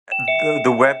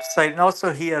the website, and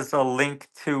also he has a link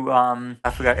to I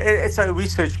forgot. It's a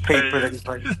research paper that he's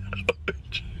like.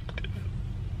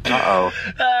 Uh-oh.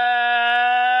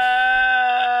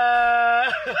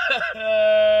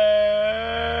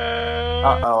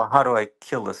 Uh-oh, how do I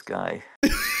kill this guy?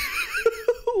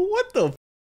 What the?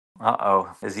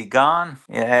 Uh-oh, is he gone?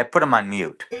 Yeah, put him on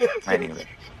mute. Anyway.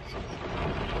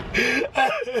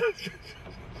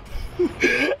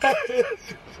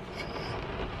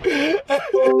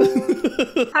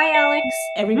 Hi, Alex.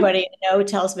 Everybody I know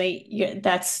tells me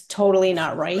that's totally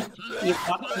not right. You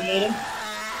creative.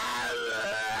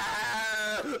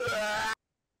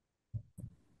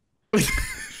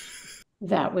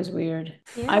 That was weird.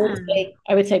 Yeah.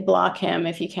 I would say block him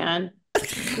if you can.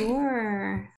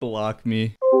 Sure. Block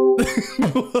me.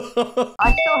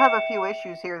 I still have a few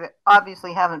issues here that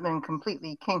obviously haven't been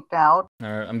completely kinked out.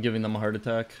 Alright, I'm giving them a heart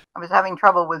attack. I was having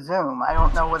trouble with Zoom. I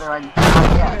don't know whether I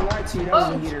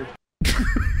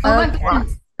Okay.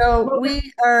 So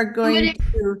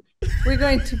we're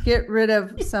going to get rid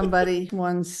of somebody.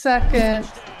 1 second.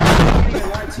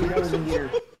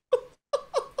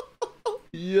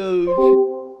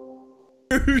 Yo.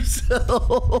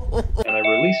 Yourself. And I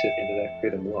release it into that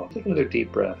creative law. Take another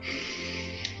deep breath.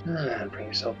 And bring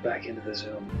yourself back into the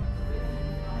Zoom.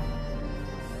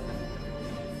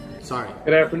 Sorry.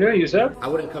 Good afternoon, Yusef. I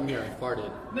wouldn't come here. I farted.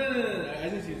 No. I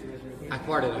just used the restroom. I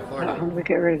farted. How do we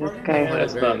get rid of this guy?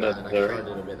 That's not necessary. I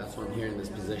farted a bit. That's why I'm here in this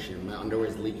position. My underwear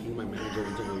is leaking. My manager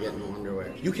went to go get no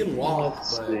underwear. You can walk,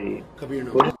 but cover your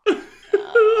nose.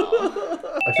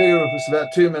 I figure it's about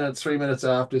 2 minutes, 3 minutes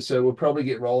after, so we'll probably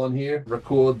get rolling here.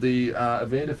 Record the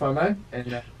event, if I may.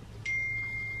 And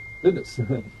goodness.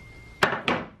 We'll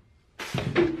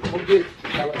get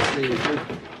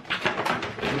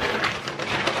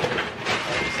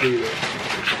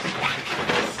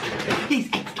These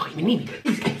eggs talking me.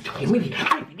 These eggs talking me.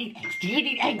 I need eggs. Do you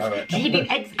need eggs? Do you need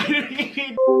eggs?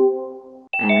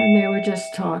 And they were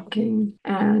just talking,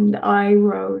 and I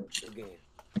wrote.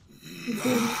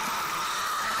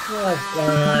 Oh,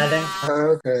 God.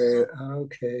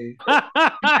 Okay.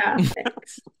 Yeah,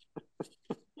 thanks.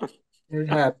 It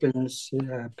happens.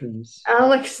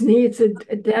 Alex needs a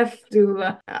deaf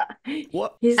doula.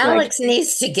 What? He's Alex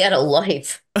needs to get a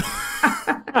life.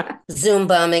 Zoom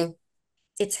bombing.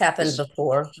 It's happened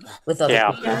before with other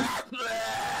people.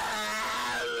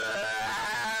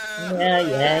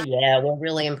 Yeah. We're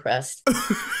really impressed.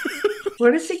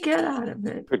 What does he get out of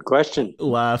it? Good question.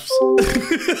 Laughs.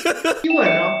 Y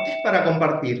bueno, es para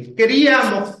compartir. Quería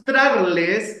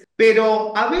mostrarles,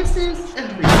 pero a veces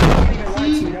es rico.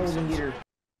 Sí.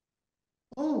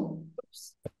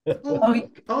 ¿Qué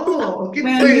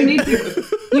Man, fue?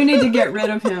 you need to get rid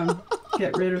of him.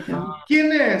 Get rid of him.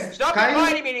 ¿Quién es? Stop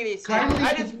inviting me to these things.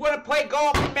 I just want to play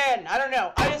golf with men. I don't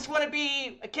know. I just want to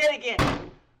be a kid again.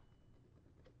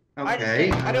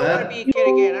 Okay. I don't want to be a kid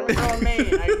again. I'm a grown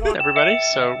man. Everybody,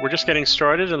 so we're just getting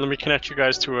started, and let me connect you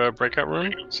guys to a breakout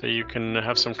room so you can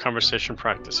have some conversation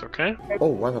practice, okay? Oh,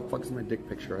 why the fuck is my dick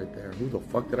picture right there? Who the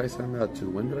fuck did I send that to?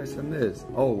 When did I send this?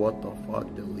 Oh, what the fuck?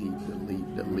 Delete.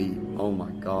 Oh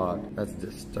my god. That's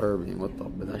disturbing. What the?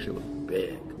 But that shit was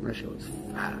big. That shit was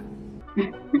fat.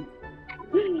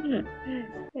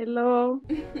 Hello.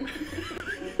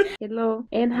 Hello.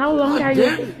 And how long are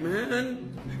you? Man.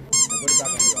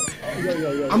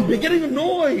 I'm getting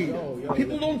annoyed.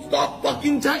 People don't stop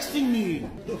fucking texting me.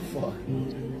 What the fuck?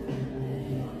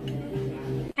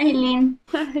 Eileen.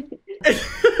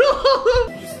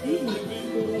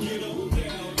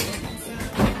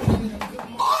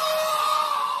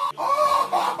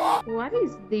 What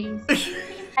is this?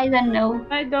 I don't know.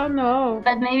 I don't know.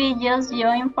 But maybe just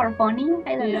join for funny.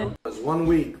 I don't know. It's 1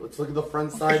 week. Let's look at the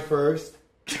front side first.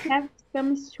 Have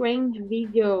some strange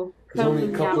video. There's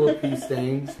only a couple of pee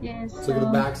stains. Yes. Let's look at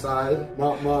the back side.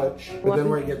 Not much. But then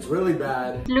where it gets really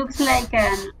bad. Looks like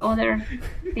other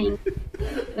thing.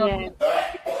 Yeah.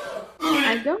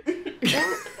 I don't.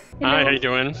 Hi, how you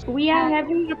doing? We are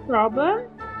having a problem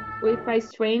with a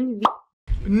strange video.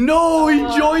 No, he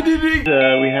joined it.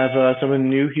 We have someone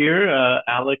new here,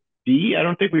 Alex B. I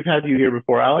don't think we've had you here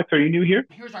before. Alex, are you new here?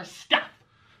 Here's our stuff.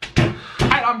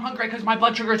 I'm hungry because my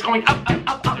blood sugar is going up.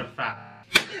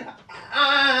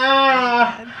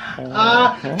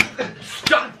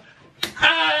 Stop.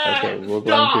 Okay, we're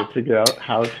going to figure out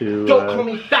how to... Don't call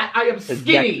me fat. I am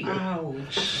skinny.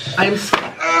 Ouch. I am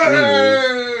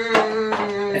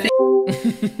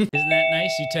Isn't that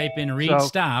nice? You type in read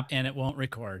stop and it won't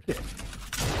record.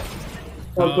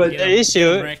 But the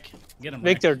issue,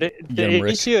 Victor, the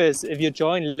issue is if you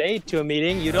join late to a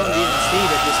meeting, you don't even see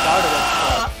that you started it.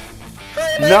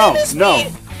 No.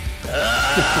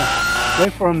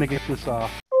 Wait for him to get this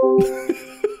off.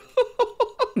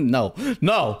 No,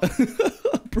 no.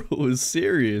 Bro, it was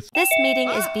serious. This meeting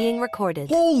is being recorded.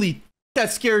 Holy,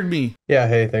 that scared me. Yeah,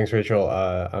 hey, thanks, Rachel.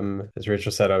 As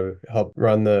Rachel said, I help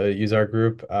run the user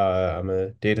group. I'm a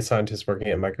data scientist working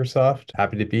at Microsoft.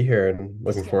 Happy to be here and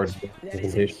looking forward to the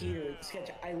presentation.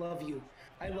 I love you.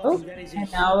 I love Oh, you. That is a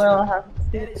and now we'll have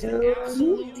some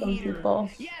people.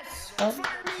 Oh.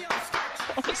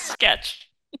 Sketch.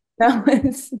 That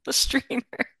was the streamer.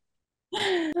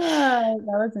 That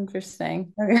was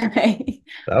interesting. Okay.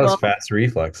 That was Well, fast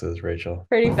reflexes, Rachel.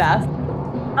 pretty fast.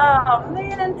 Oh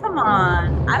man, come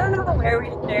on. I don't know where we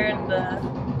shared the.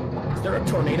 Is there a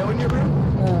tornado in your room?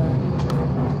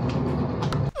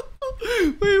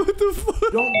 Wait, what the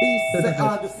fuck? Don't be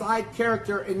the side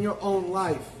character in your own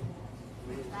life.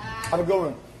 Have a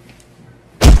good one.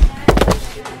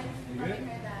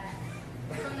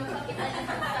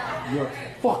 You're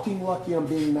fucking lucky I'm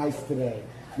being nice today.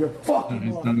 You're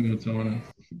fucking lucky.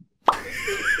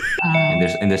 And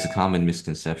there's a common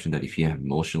misconception that if you have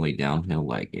emotionally downhill,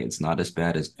 like it's not as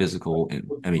bad as physical, and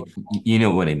I mean, you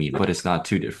know what I mean, but it's not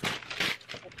too different.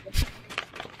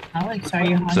 Alex, are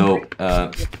you hungry?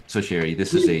 So Sherry,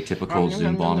 this is a typical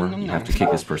Zoom bomber. You have to kick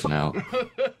this person out.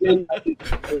 I'm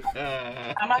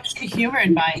actually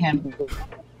humored by him.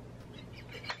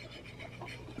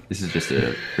 This is just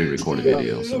a pre-recorded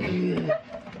video, so Do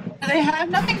they have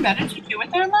nothing better to do with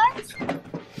their lives?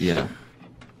 yeah.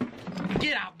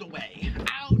 Get out the way.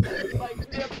 Out of my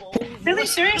nipples. Really,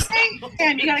 seriously?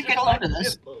 Damn, you gotta get a load of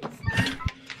this.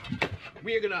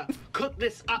 We're gonna cook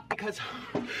this up because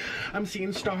I'm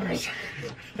seeing stars.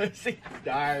 I'm seeing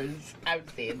stars. I'm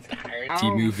seeing stars.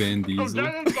 Timu Van Diesel.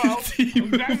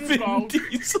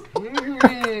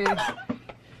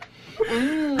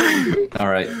 All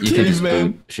right, you can just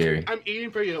man. boot Sherry. I'm eating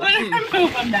for you.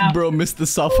 Bro, missed the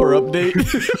software update.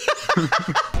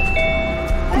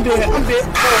 I'm dead. I'm dead.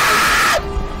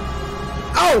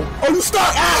 Oh, you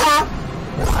stuck.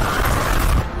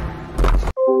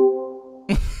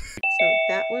 So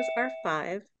that was our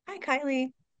 5. Hi,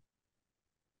 Kylie.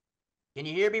 Can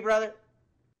you hear me, brother?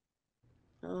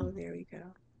 Oh, there we go.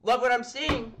 Love what I'm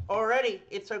seeing already.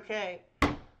 It's okay.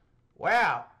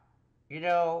 Wow. You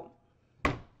know,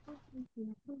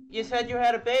 you said you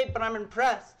had a babe, but I'm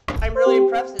impressed. I'm really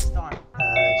impressed this time.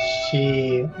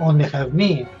 She only have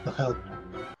me to help her.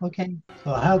 Okay,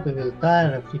 so I help her with the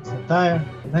tire, I fix the tire,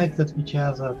 connected each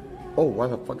other. Oh, why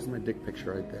the fuck is my dick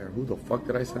picture right there? Who the fuck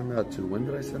did I send that to? When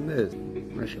did I send this?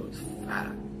 My shit was fat.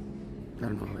 I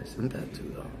don't know who I sent that to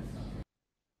though.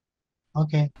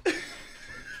 Okay.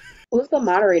 Who's the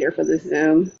moderator for this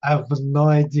Zoom? I have no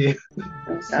idea.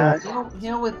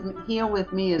 Heal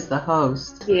with me is the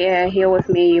host. Yeah, here with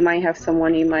me. You might have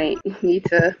someone you might need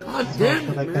to.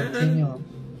 Should I continue?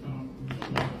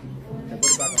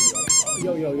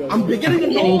 I'm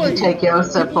beginning You need to take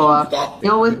Joseph off.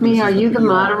 Heal with me. Are you the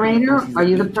moderator? Are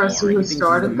you the person who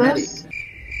started this?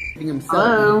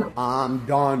 Hello? I'm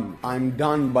done. I'm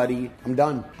done, buddy. I'm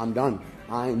done. I'm done.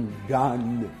 I'm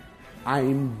done.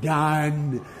 I'm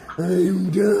done. I'm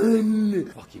done.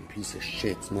 Fucking piece of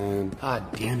shit, man. God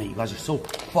damn it. You guys are so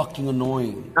fucking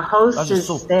annoying. The host You guys are is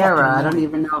so Sarah. fucking I don't annoying.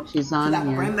 even know if she's on That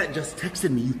here. friend that just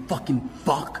texted me, you fucking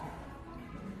fuck.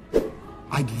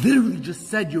 I literally just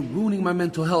said you're ruining my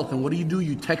mental health, and what do?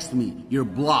 You text me. You're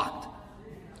blocked.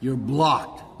 You're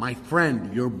blocked. My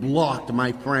friend, you're blocked,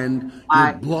 my friend.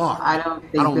 You're blocked. I don't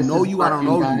think this know is you. I don't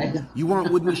know working, you. guys. You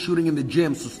weren't with me shooting in the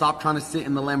gym, so stop trying to sit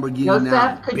in the Lamborghini now,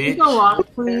 Joseph, could you bitch. go off,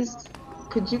 please?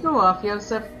 Could you go off,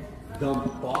 Joseph? Dumb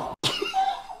fuck.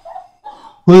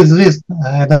 Who is this?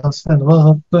 I don't understand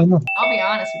what's going on. I'll be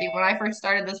honest with you. When I first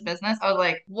started this business, I was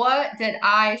like, what did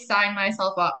I sign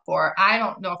myself up for? I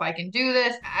don't know if I can do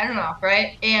this. I don't know,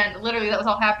 right? And literally that was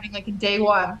all happening like in day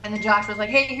 1. And then Josh was like,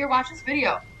 hey, here, watch this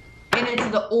video. And it's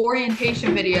the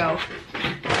orientation video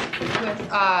with,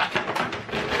 yeah.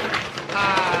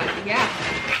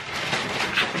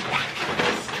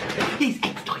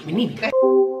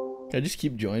 Can I just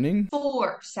keep joining?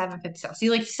 4, 7, 57. So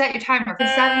you like set your timer for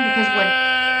 7 because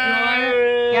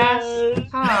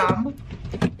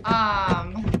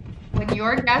when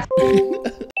your guest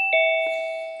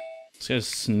This guy's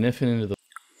sniffing into the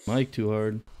mic too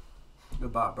hard.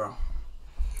 Goodbye, bro.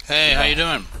 Hey, how you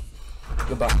doing?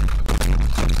 Goodbye.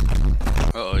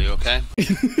 Uh-oh, you okay?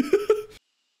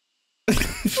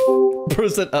 Bro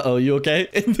said, uh-oh, you okay?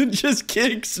 And then just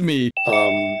kicks me.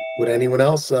 Would anyone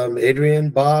else, Adrian,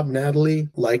 Bob, Natalie,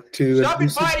 like to Stop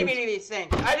introduce inviting me themselves? to these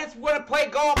things. I just want to play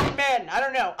golf with men. I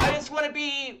don't know. I just want to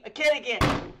be a kid again.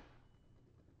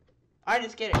 I'm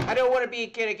just kidding. I don't want to be a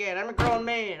kid again. I'm a grown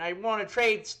man. I want to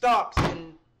trade stocks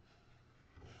and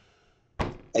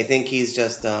I think he's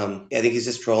just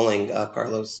trolling,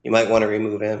 Carlos. You might want to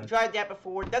remove him. Tried that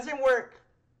before. It doesn't work.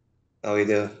 Oh, we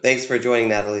do. Thanks for joining,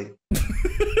 Natalie.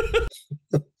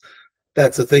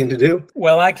 That's a thing to do.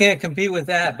 Well, I can't compete with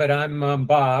that, but I'm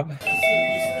Bob.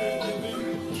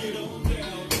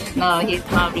 No, he's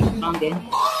not responding.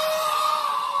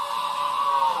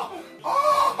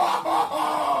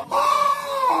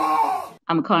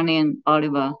 I'm calling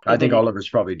Oliver. I think Oliver's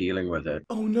probably dealing with it.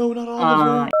 Oh no, not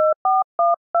Oliver.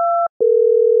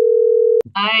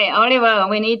 Hi, Oliver,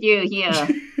 we need you here.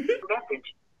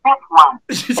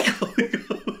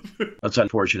 That's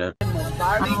unfortunate.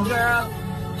 Barbie girl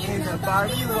in the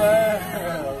Barbie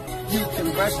world. You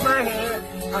can brush my hair,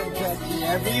 undress me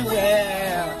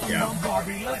everywhere. Yeah.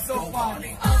 Barbie looks so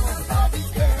funny. I'm a Barbie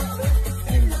girl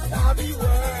in the Barbie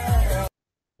world.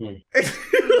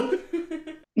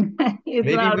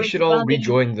 Maybe we should all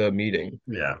rejoin the meeting.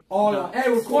 Yeah. Oh, hey,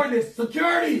 record this.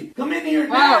 Security, come in here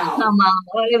Oh, now. come on,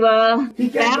 Oliver. He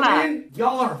can't come Bella. in.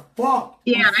 Y'all are fucked.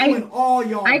 Yeah, I'm suing all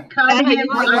y'all. I caught him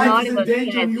My on life is in Oliver's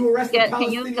danger. head. You arrest a Can you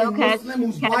Palestinian go catch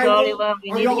Muslim who's Oliver? viral.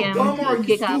 We Are need y'all him dumb or are to you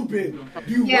kick out. stupid?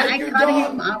 Do you Yeah, like I your caught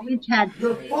job? him on WeChat.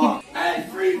 You're fucked. Hey,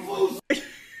 free Fousey.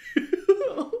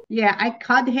 Yeah, I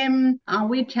called him on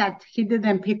WeChat. He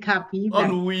didn't pick up either.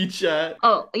 On WeChat.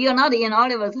 Oh, you're not in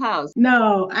Oliver's house.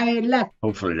 No, I left.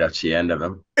 Hopefully that's the end of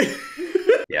him.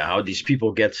 Yeah, how these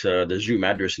people get the Zoom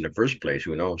address in the first place,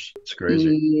 who knows? It's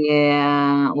crazy.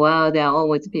 Yeah, well, there are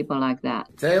always people like that.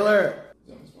 Taylor.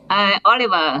 Hi,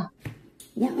 Oliver.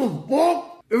 What the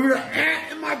fuck? There's an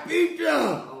ant in my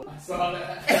pizza. I saw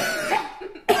that.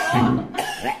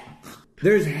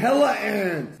 There's hella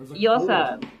ants.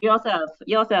 Yourself,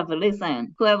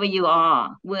 listen, whoever you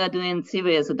are, we're doing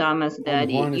serious Dharma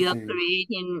study. You're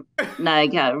creating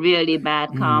like a really bad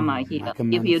karma here.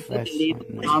 If you do believe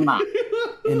in karma,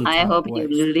 I hope you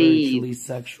leave.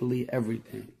 Sexually,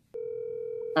 everything.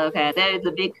 Okay, there is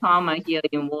a big karma here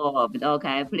involved.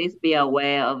 Okay, please be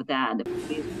aware of that.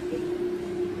 Please.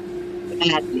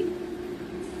 Badly.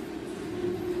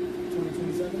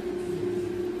 2027?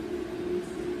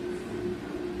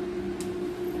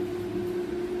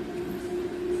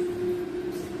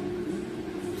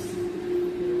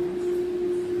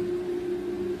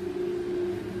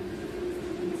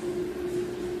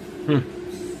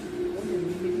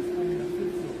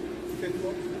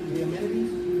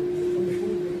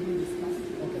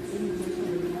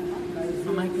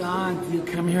 Oh my God, do you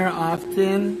come here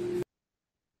often?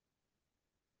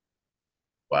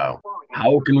 Wow.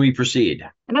 How can we proceed?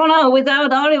 No,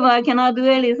 without Oliver, I cannot do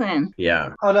anything.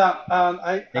 Yeah. Hold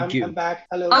on. Thank you. I'm back.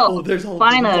 Hello. Oh,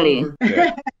 finally.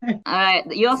 Yeah. All right,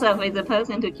 Yosef is the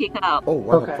person to kick out. Oh,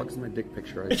 why the fuck is my dick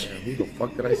picture right there? Who the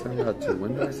fuck did I send that to?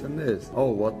 When did I send this?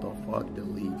 Oh, what the fuck?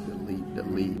 Delete.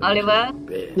 Oliver,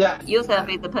 yeah. Yosef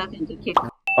is the person to kick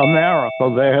out.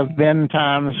 America, there have been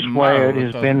times where it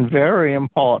has been very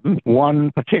important,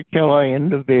 one particular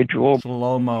individual,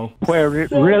 Slow-mo, where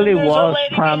it really was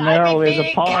primarily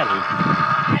the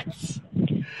party.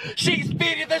 She's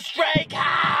feeding the stray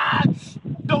cats!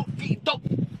 Don't feed,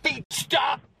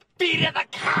 stop feeding the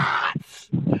cats!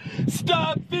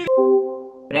 Stop feeding.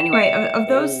 But anyway, of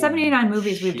those 79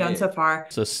 movies we've done so far,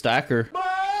 It's a stacker.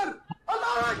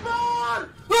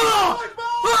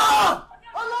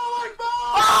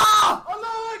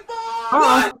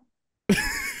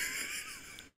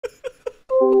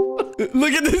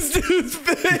 Look at this dude's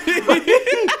face.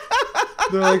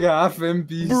 They're like half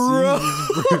NPCs.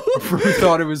 Bro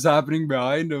thought it was happening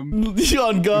behind him.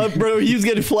 On God, bro, he was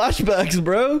getting flashbacks,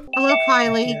 bro. Hello,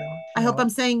 Kylie. I hope I'm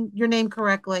saying your name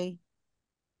correctly.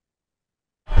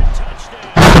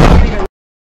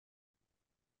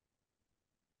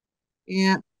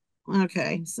 Yeah.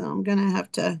 Okay, so I'm gonna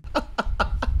have to.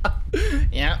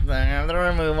 Yeah, I have to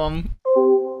remove him.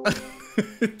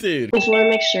 Dude. I just want to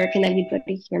make sure, can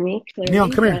everybody hear me clearly?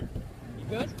 Neon, come here.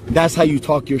 That's how you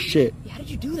talk your shit. How did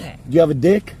you do that? Do you have a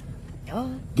dick?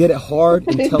 No. Get it hard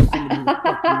and tell somebody who the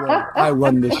fuck you are. I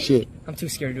run this shit. I'm too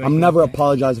scared to do I'm never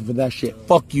apologizing for that shit.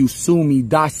 Fuck you, sue me,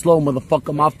 die slow,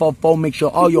 motherfucker. My phone, make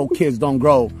sure all your kids don't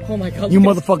grow. Oh my God. You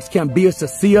motherfuckers can't be us to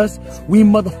see us. We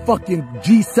motherfucking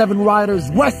G7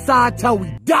 riders, West Side till we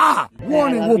die.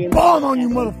 Warning, we'll bomb on you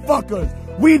motherfuckers.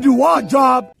 We do our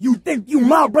job. You think you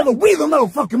mild, brother? We the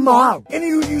motherfucking mild.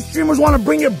 Any of you streamers want to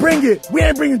bring it, bring it. We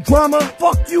ain't bringing drama.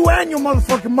 Fuck you and your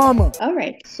motherfucking mama. All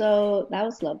right, so that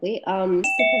was lovely. Because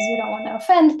you don't want to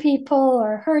offend people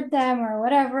or hurt them or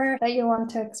whatever that you want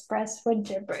to express with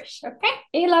gibberish, okay?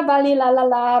 Ila bali la la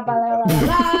la ba la la la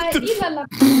la ila la.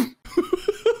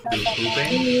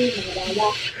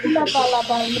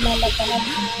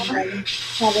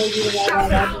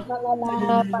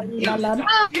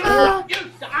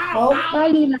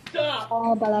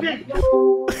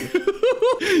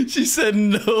 She said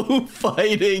no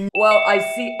fighting. Well, I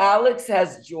see Alex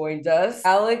has joined us.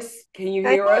 Alex, can you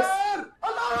hear us?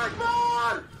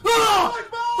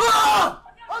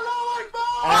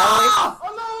 Alex?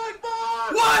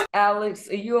 What? Alex,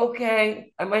 are you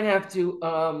okay? I might have to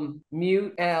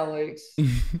mute Alex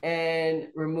and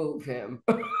remove him.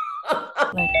 Let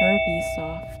her be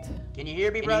soft. Can you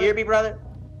hear me, brother? Can you hear me, brother?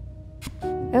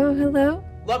 Oh, hello.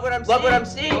 Love what I'm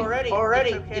seeing.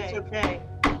 Already. It's okay.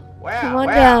 Wow. Come on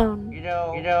down. You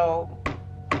know.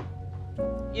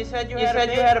 You said you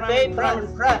had a babe, but I'm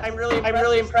impressed. I'm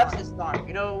really impressed this time.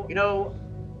 You know.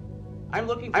 I'm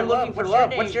looking for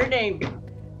love. What's your name?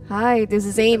 Hi, this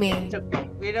is Amy.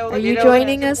 You know, Are you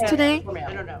joining us today?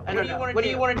 I don't know. What do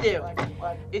you want to do?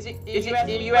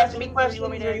 Did you ask me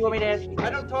questions or you want me to ask you? I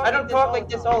don't talk like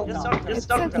this all the time. It's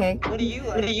okay. What do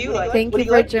you like? Thank you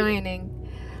for joining.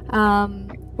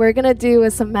 We're gonna do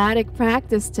a somatic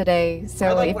practice today.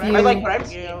 So if you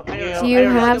do you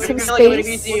have some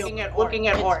space? Looking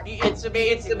at art. It's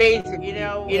amazing. You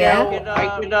know.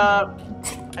 I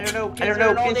don't know.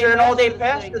 Is there an all-day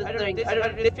pass for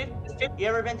the thing? You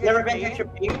ever been to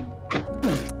Japan?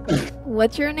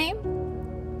 What's your name?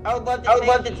 I would love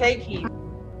to take you.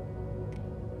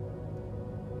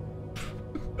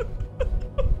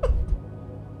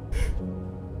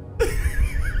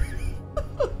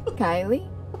 Kylie?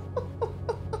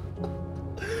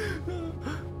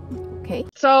 Okay.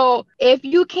 So if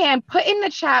you can put in the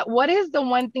chat, what is the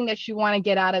one thing that you want to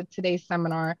get out of today's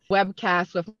seminar,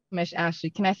 webcast with Miss Ashley?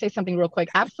 Can I say something real quick?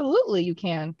 Absolutely, you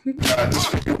can.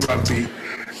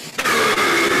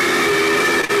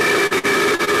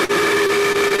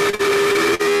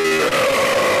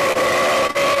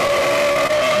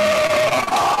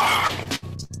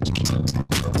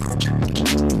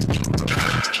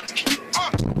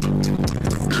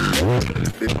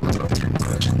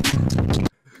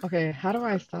 Okay, how do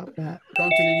I stop that?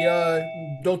 Quand il y a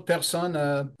d'autres personnes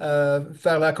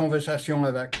faire la conversation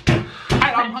avec.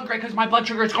 I'm hungry because my blood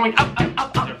sugar is going up.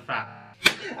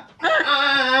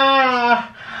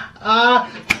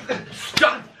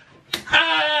 Stop!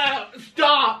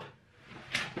 Stop!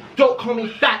 Don't call me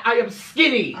fat. I am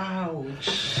skinny.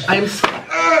 Ouch. I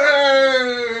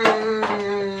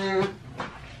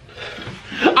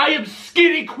am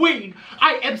skinny queen.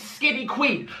 I am skinny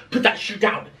queen. Put that shoe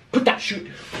down. Put that shoe.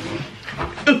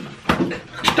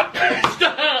 Stop.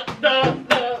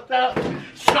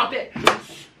 Stop it.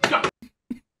 Stop.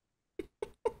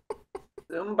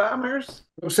 Zoom bombers?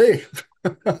 We'll see.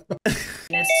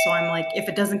 So I'm like, if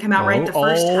it doesn't come out right the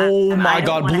first time, oh my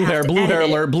god, blue hair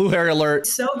alert, blue hair alert.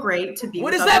 It's so great to be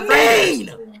What with does that other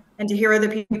writers mean? and to hear other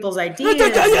people's ideas.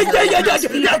 Yep.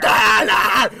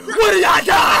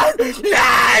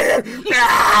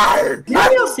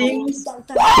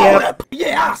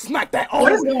 Yeah, smack that old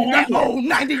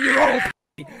 90-year-old.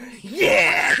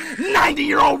 Yeah,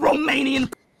 90-year-old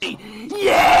Romanian.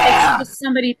 Yeah. It's just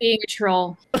somebody being a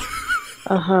troll.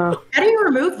 How do you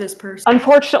remove this person?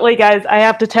 Unfortunately, guys, I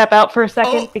have to tap out for a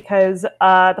second because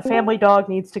the family dog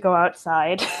needs to go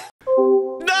outside.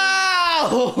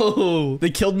 No!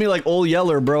 They killed me like Old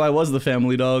Yeller, bro. I was the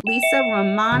family dog. Lisa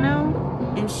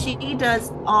Romano, and she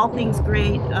does all things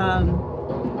great.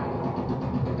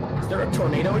 Is there a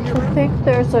tornado in your room? I think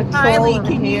there's a troll Kylie, in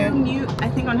can here. you mute? I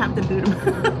think I'm gonna have to boot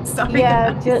him. Sorry.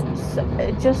 Yeah, guys.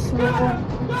 just move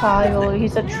Kyle.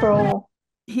 He's a troll.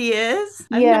 He is?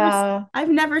 I've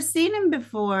never seen him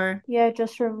before. Yeah,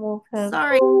 just remove him.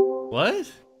 Sorry.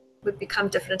 What? We become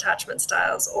different attachment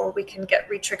styles, or we can get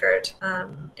re-triggered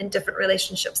in different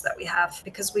relationships that we have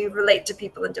because we relate to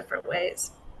people in different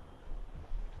ways.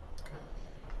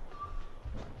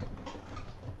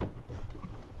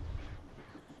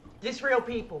 Just real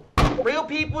people. Real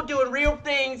people doing real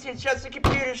things. It's just a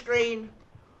computer screen.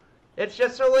 It's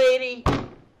just a lady.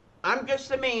 I'm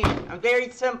just a man. I'm very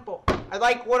simple. I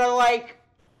like what I like.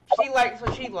 She likes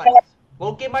what she likes.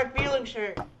 Won't get my feelings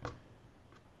hurt.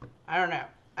 I don't know.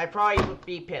 I probably would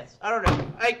be pissed. I don't know.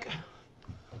 Like...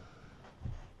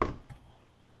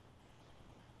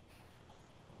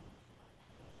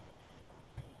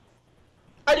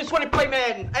 I just want to play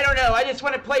Madden. I don't know. I just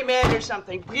want to play Madden or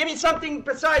something. Give me something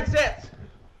besides this.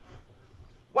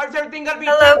 Why is everything gotta be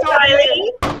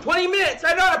Kylie? 20 minutes.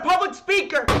 I'm not a public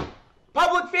speaker.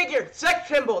 Public figure. Sex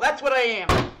symbol. That's what I am.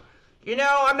 You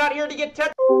know, I'm not here to get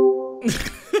touched. Look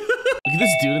at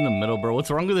this dude in the middle, bro?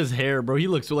 What's wrong with his hair, bro? He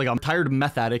looks like I'm tired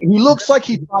meth addict. He looks like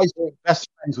he tries to make best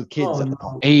friends with kids.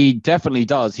 He definitely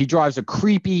does. He drives a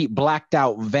creepy, blacked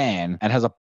out van and has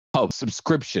a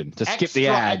subscription to skip the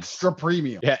ads. Extra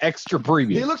premium. Yeah, extra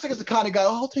premium. He looks like it's the kind of guy,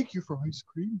 I'll take you for ice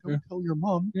cream. Don't tell your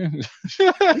mom. He's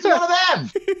one of them.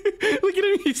 Look at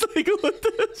him. He's like, what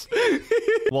this?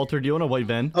 Walter, do you want a white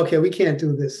van? Okay, we can't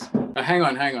do this. Hang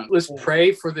on. Let's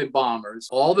pray for the bombers.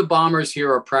 All the bombers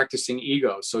here are practicing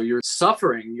ego, so you're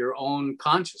suffering your own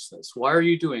consciousness. Why are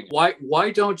you doing it?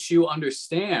 Why don't you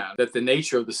understand that the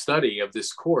nature of the study of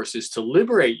this course is to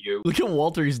liberate you? Look at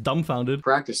Walter. He's dumbfounded.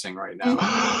 Practicing right now.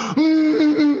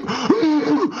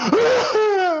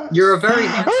 You're a very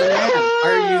handsome man. Why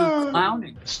are you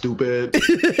clowning? Stupid.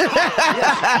 Rewarded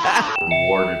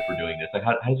for doing this. Like,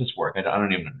 how does this work? I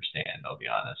don't even understand. I'll be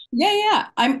honest. Yeah.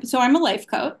 I'm a life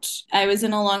coach. I was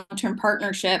in a long-term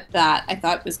partnership that I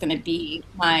thought was going to be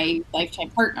my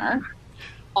lifetime partner.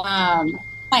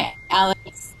 Hi,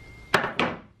 Alex.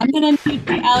 I'm gonna mute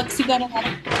you, Alex. You gotta let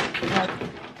it.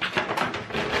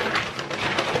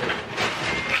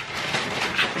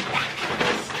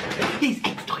 These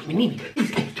eggs talking to me.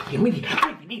 These eggs talking to me.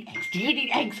 I need eggs. Do you need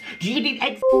eggs? Do you need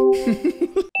eggs? All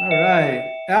right.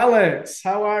 Alex,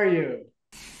 how are you?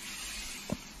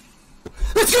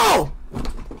 Let's go!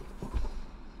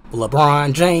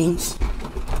 LeBron James.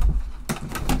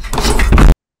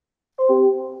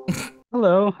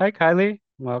 Hello. Hi, Kylie.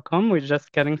 Welcome. We're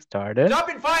just getting started. Stop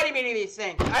inviting me to these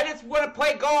things. I just want to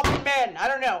play golf with men. I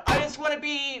don't know. I just want to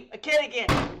be a kid again.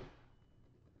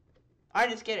 I'm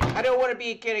just kidding. I don't want to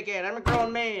be a kid again. I'm a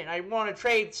grown man. I want to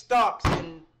trade stocks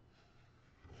and...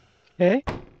 Okay.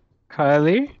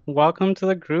 Kylie, welcome to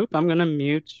the group. I'm going to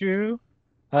mute you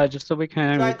just so we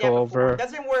can go over... It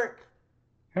doesn't work.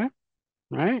 Okay.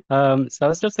 Right. So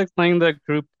let's just explain the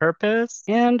group purpose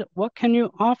and what can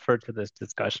you offer to this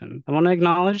discussion. I want to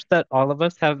acknowledge that all of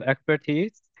us have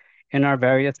expertise in our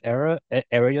various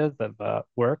areas of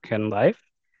work and life.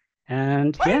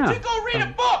 And Why don't you go read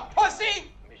a book, pussy?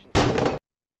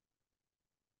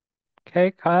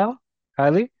 Okay,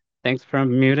 Kylie, thanks for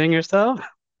muting yourself.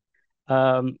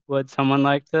 Would someone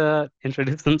like to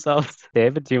introduce themselves?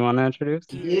 David, do you want to introduce?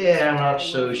 Yeah, I'm not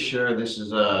so sure this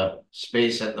is a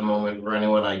space at the moment where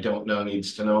anyone I don't know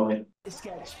needs to know me.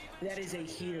 Sketch, that is a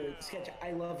heater. Sketch,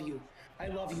 I love you. I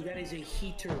love you. That is a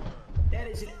heater. That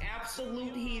is an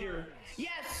absolute heater.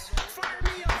 Yes! Fire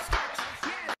me up, Sketch!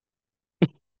 Yes!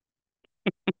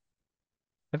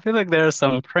 I feel like there are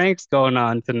some pranks going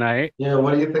on tonight. Yeah,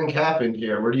 what do you think happened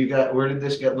here? Where did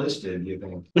this get listed, do you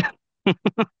think?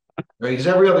 Because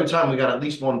every other time we got at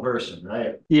least one person,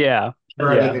 right? Yeah.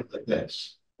 Or Yeah. anything like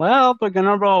this. Well, we're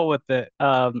gonna roll with it.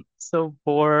 So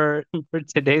for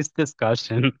today's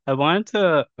discussion, I wanted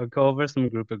to go over some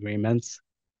group agreements.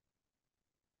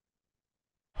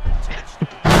 I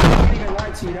think I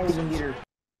lied to you. That was a heater.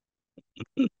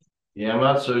 Yeah, I'm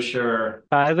not so sure.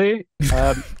 Kylie,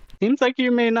 seems like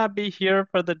you may not be here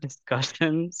for the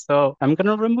discussion, so I'm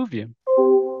gonna remove you.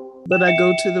 But I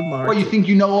go to the market. What, you think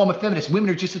you know I'm a feminist? Women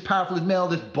are just as powerful as male.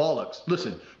 This bollocks.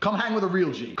 Listen, come hang with a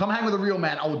real G. Come hang with a real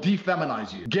man. I will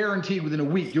defeminize you. Guaranteed within a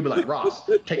week, you'll be like, Ross,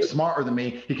 Kate's smarter than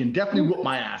me. He can definitely whoop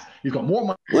my ass. He's got more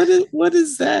money. What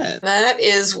is that? That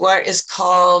is what is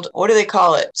called, what do they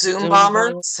call it? Zoom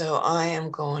bomber. So I am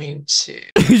going to...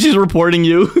 She's reporting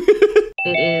you.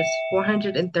 It is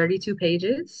 432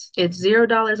 pages. It's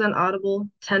 $0 on Audible,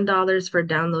 $10 for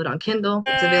download on Kindle.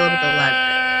 It's available at the library.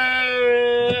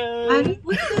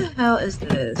 What the hell is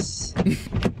this?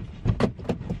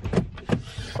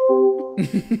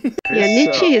 Yeah,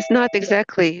 Nietzsche is not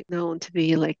exactly known to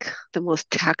be like the most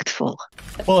tactful.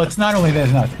 Well, it's not only that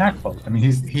he's not tactful. I mean,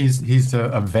 he's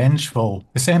a vengeful.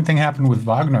 The same thing happened with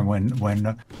Wagner when who he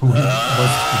was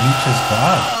Nietzsche's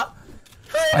god,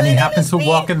 and he happens to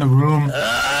walk in the room.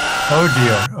 Oh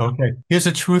dear. Okay, here's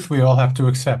a truth we all have to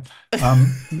accept.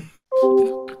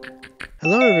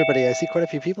 Hello, everybody. I see quite a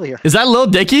few people here. Is that Lil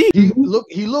Dicky? He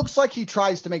looks like he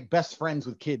tries to make best friends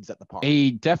with kids at the park. He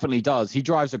definitely does. He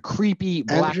drives a creepy,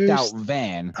 blacked out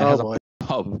van and has a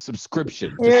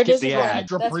subscription to skip the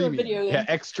ads. Extra premium. Yeah,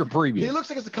 extra premium. He looks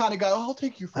like it's the kind of guy, I'll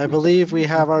take you for I believe we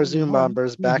have our Zoom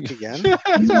bombers back again.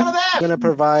 I'm going to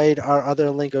provide our other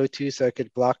lingo too so I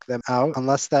could block them out,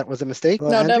 unless that was a mistake.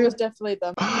 No, that was definitely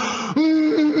them.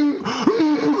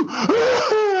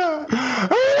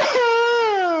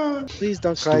 Please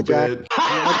don't cry, Jack. You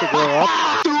want to grow up?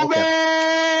 Okay.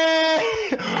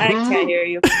 I can't hear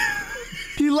you.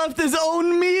 He left his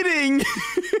own meeting.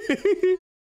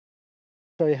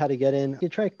 Show you how to get in. You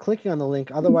try clicking on the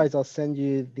link, otherwise I'll send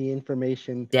you the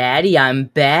information. Daddy, I'm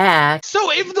back.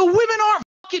 So if the women aren't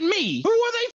fucking me, who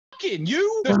are they fucking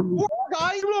you. The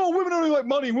guy. Oh, women only like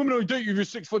money. Women only date you if you're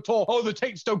 6 foot tall. Oh, the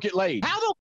tapes don't get laid. How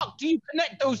the fuck do you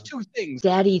connect those two things?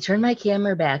 Daddy, turn my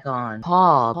camera back on.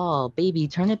 Paul, baby,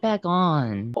 turn it back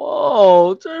on.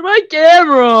 Oh, turn my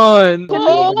camera on.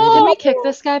 Can we kick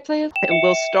this guy, please? And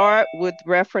we'll start with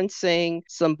referencing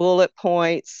some bullet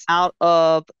points out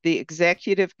of the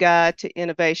Executive Guide to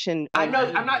Innovation. I'm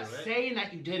not saying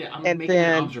that you did it. I'm making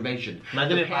an observation.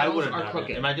 Imagine The if I would have panels are done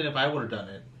crooked. it. Imagine if I would have done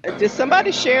it. Did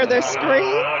somebody share their screen?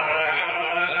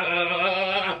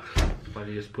 Why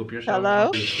do you just poop yourself? Hello?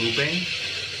 Are you pooping?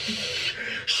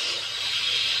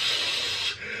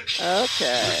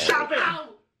 Okay. Stop it! Ow!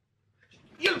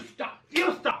 You stop!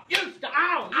 You stop! You stop!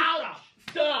 Ow! Ow!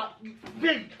 Stop! You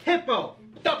big hippo!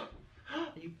 Stop!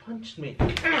 You punched me.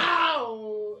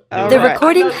 Ow! The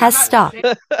recording has stopped.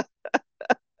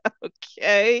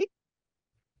 Okay.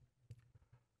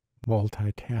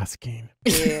 Multitasking.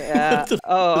 Yeah.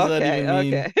 Oh, does that okay. even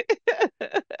mean? Okay.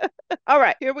 All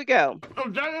right, here we go.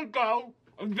 There you go.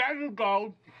 There you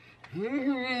go.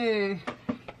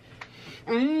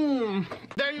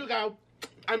 There you go.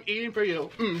 I'm eating for you.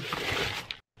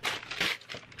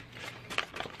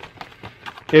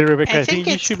 Hey, Rebecca, I think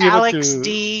you should be able to.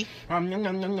 D.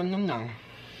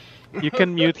 You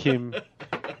can mute him.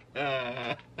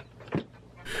 The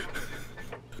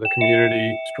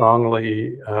community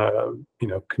strongly,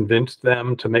 convinced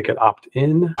them to make it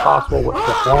opt-in possible with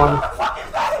step one.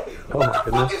 Oh my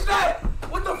goodness.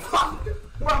 What the fuck?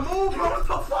 Bro, move, bro. What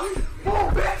the fuck?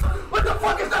 Move, bitch. What the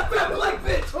fuck is that fat black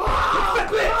bitch? Fat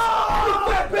bitch.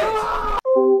 Fat bitch.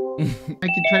 I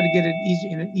can try to get it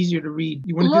easier to read.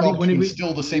 You want to read?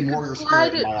 Still the same warrior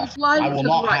spirit in my life. I will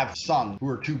not have sons who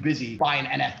are too busy buying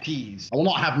NFTs. I will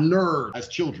not have nerds as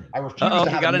children. I refuse to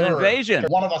have got a an nerd. invasion.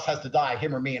 One of us has to die,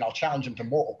 him or me, and I'll challenge him to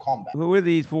mortal combat. Who are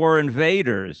these 4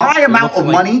 invaders? My amount of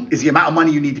money is the amount of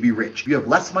money you need to be rich. You have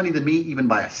less money than me, even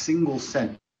by a single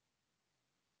cent.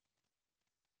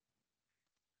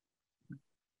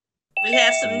 We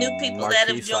have some new people that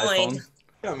have joined.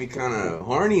 Got me kind of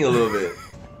horny a little bit.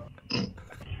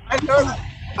 I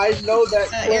know that.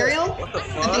 Ariel? I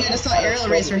think I just saw Ariel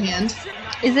raise her hand.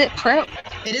 Is it PrEP?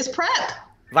 It is PrEP.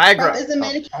 Viagra. PrEP is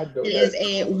it is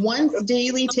a once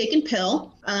daily taken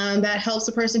pill that helps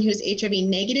a person who's HIV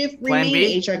negative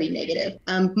remain HIV negative.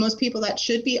 Most people that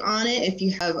should be on it, if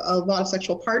you have a lot of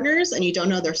sexual partners and you don't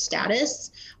know their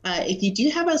status, if you do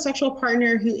have a sexual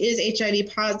partner who is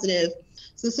HIV positive,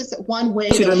 so this is one way. I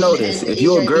want you to know this. If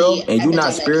you're a girl and you're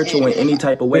not spiritual in any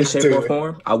type of way, shape, or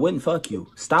form, I wouldn't fuck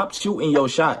you. Stop shooting your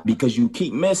shot because you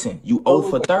keep missing. You 0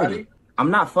 for 30.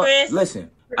 I'm not Listen,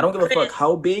 I don't give a fuck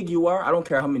how big you are. I don't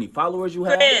care how many followers you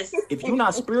have. If you're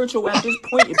not spiritual at this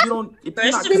point, if you're not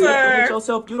connected with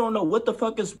yourself, you don't know what the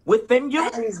fuck is within you.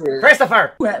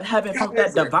 Christopher! You haven't felt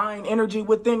that divine energy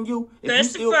within you. If you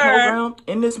still programmed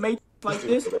in this matrix like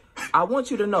this, I want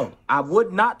you to know, I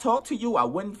would not talk to you. I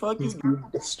wouldn't fuck you.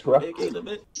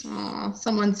 Aw,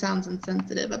 someone sounds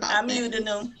insensitive about I'm things. muting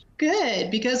them. Good,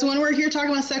 because when we're here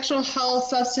talking about sexual health,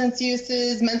 substance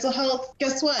uses, mental health,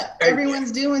 guess what?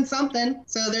 Everyone's doing something,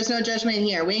 so there's no judgment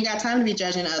here. We ain't got time to be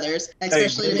judging others,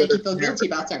 especially to make you feel guilty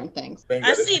about certain things.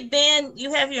 I see, Ben,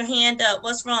 you have your hand up.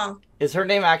 What's wrong? Is her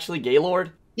name actually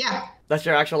Gaylord? Yeah, That's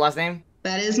your actual last name?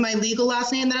 that is my legal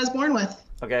last name that I was born with.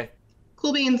 Okay.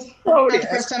 Cool beans. Not the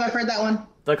first time I've heard that one.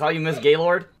 Do I call you Miss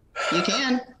Gaylord? You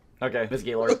can. Okay, Miss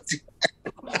Gaylord.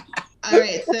 All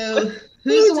right, so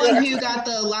who's the one who got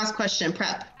the last question?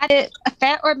 Prep. I did a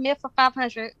fact or myth for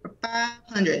 500.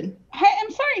 500. Hey,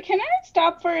 I'm sorry, can I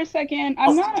stop for a second?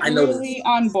 I'm not really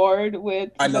on board with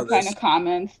the kind of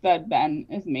comments that Ben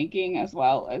is making as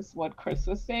well as what Chris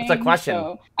was saying. It's a question.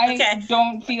 So I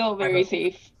don't feel very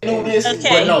safe.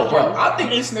 But no, bro, I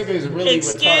think this nigga is really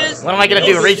retarded. What am I gonna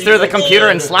do? Reach through the computer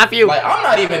and slap you? Like, I'm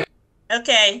not even.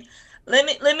 Okay. Let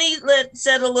me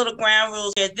set a little ground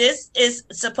rules here. This is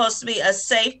supposed to be a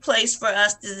safe place for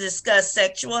us to discuss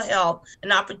sexual health,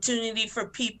 an opportunity for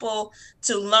people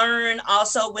to learn,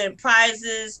 also win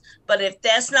prizes. But if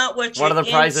that's not what you're What are the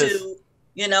prizes?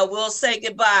 into, we'll say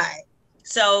goodbye.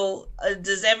 So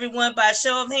does everyone, by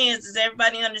show of hands, does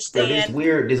everybody understand This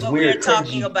weird we're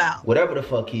talking about? Whatever the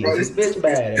fuck he is. This bitch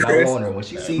bad, and I want her. When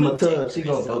she see my tub, she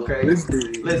gonna go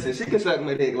crazy. Listen, she can suck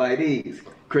my dick like these.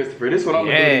 Christopher, this is what I'm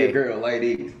gonna do to your girl like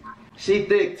these. She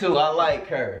thick too, I like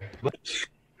her.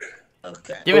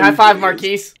 Okay. Give me a high five,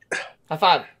 Marquise. High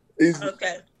five.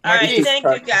 Okay. All right, thank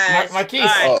you guys. Marquise.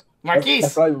 All right.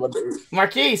 Marquise.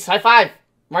 Marquise, high five.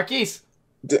 Marquise.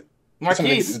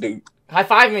 Marquise. High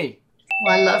five me.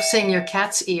 Well, I love seeing your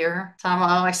cat's ear. Tom,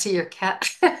 oh, I see your cat.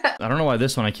 I don't know why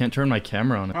this one, I can't turn my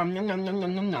camera on it.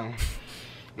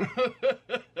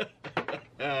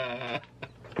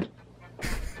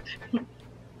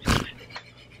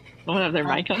 Someone have their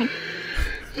mic on?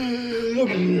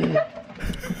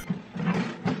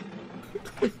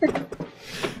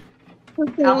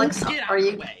 Alex, are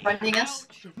you running us?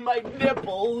 My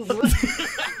nipples.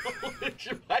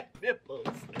 My nipples.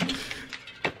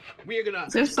 We're gonna.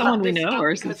 Is there someone we know,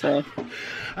 or is this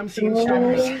I'm seeing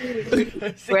stars.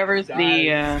 whoever's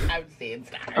the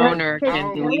owner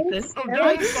can delete this?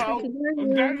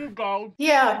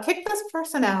 Yeah, kick this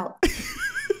person out.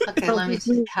 Okay, let me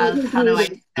see. How do I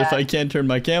do that? If I can't turn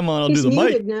my cam on, I'll do He's the mic.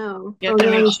 muted now. You have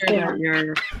to make sure that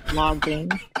you're logged in.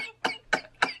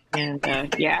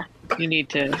 And yeah, you need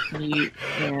to mute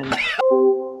and.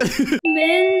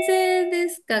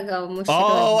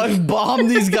 Oh, I've bombed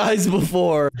these guys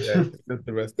before. Yeah,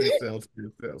 the rest of it sounds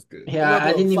good. Sounds good. Yeah,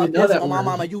 I didn't even know that. My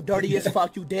mama, you dirty as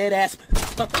fuck, you dead ass.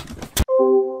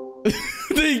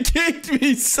 They kicked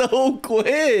me so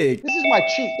quick. This is my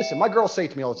cheat. Listen, my girls say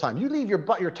to me all the time, you leave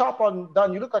your top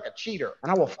undone, you look like a cheater.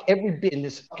 And I will fuck every bit in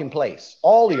this fucking place.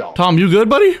 All of y'all. Tom, you good,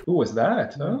 buddy? Who was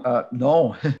that? Huh?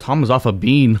 No. Tom was off a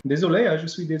bean. Désolé, je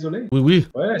suis désolé. Oui, oui.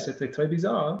 Ouais, c'était très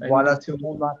bizarre. Hein? Voilà ce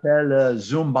qu'on appelle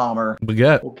Zoom Bomber.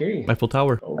 Baguette. Ok. Eiffel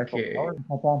Tower. Ok.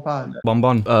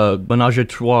 Bonbon. Ménage à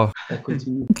trois. On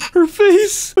continue. Her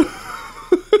face.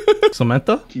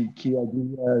 Samantha? Qui a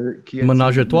dit...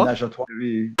 Ménage à toi? Ménage à toi.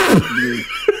 Je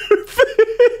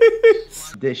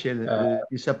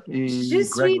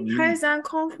suis très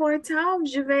inconfortable.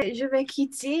 Je vais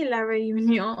quitter la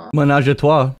réunion. Ménage à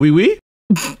toi. Oui, oui.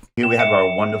 Here we have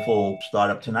our wonderful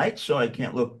startup tonight, so I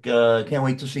can't wait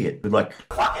to see it. Good luck.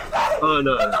 Oh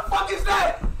no. What the fuck is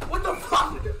that? What the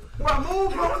fuck? Bro,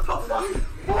 move, bro. What the fuck?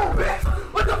 Move, bitch.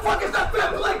 What the fuck is that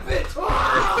fat black bitch?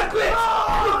 Fat bitch.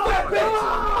 Fat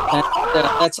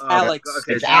bitch. That's Alex.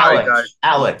 Okay, it's Alex. Guys.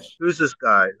 Alex. Who's this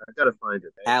guy? I gotta find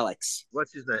it. Alex.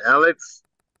 What's his name? Alex?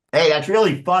 Hey, that's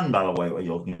really fun, by the way, what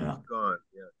you're looking at. Gone.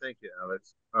 Yeah, thank you,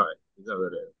 Alex. All right, he's over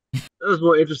there. That was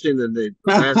more interesting than the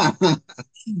last.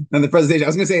 And the presentation. I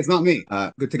was going to say it's not me.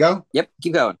 Good to go? Yep,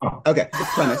 keep going. Okay, the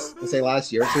premise. We'll say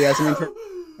last year. So we had some intern. Oh,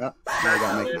 now I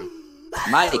got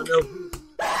Mike.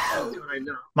 I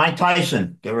know. Mike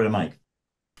Tyson. Get rid of Mike.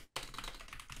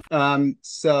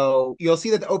 So you'll see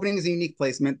that the opening is a unique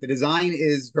placement. The design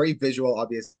is very visual,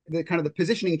 obvious. The kind of the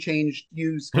positioning change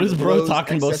used. What is bro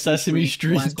talking about Sesame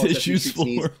Street tissues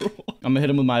for? I'm gonna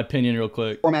hit him with my opinion real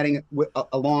quick. Formatting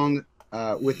along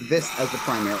with this as the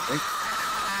primary.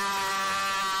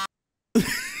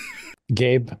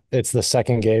 Gabe, it's the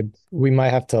second Gabe. We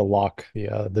might have to lock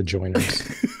the joiners.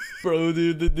 Bro,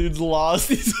 dude, the dude's lost.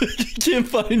 He's like, he can't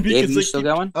find me. Gabe, you still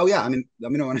going? Oh yeah, I mean,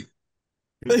 let me know when.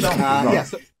 Yeah,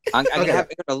 so, I'm gonna have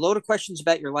a load of questions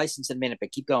about your license in a minute,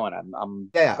 but keep going.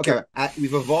 Yeah, okay.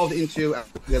 We've evolved into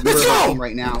the leader of our team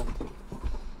right now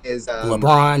is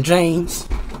LeBron James.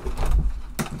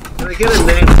 Can I get a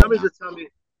name? Somebody just tell me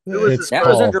who is this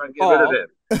person? Get rid of him.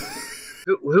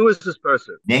 Who is this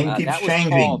person? Name keeps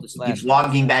changing. Keeps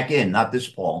logging back in, not this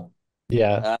Paul.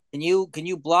 Yeah. Can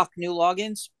you block new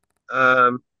logins?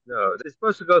 No, they're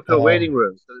supposed to go through a waiting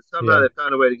room. So somehow they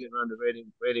found a way to get around the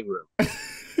waiting room.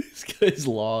 This guy's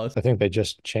lost. I think they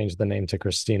just changed the name to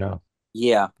Christina.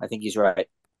 Yeah, I think he's right.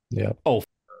 Yeah. Oh.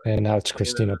 And now it's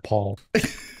Christina Paul.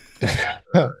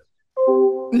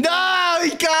 No, he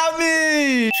got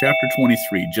me! Chapter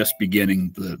 23, just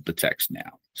beginning the text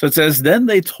now. So it says, Then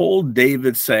they told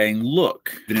David, saying,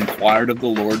 Look, and inquired of the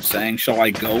Lord, saying, Shall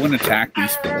I go and attack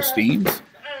these Philistines?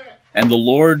 And the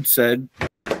Lord said,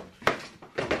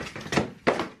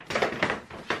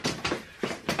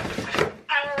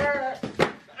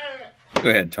 Go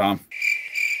ahead, Tom.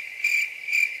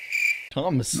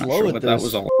 Tom is slow at this. That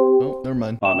was all. Oh, never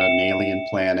mind. On an alien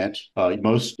planet.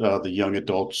 Most the young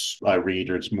adults I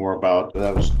read, it's more about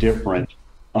that was different.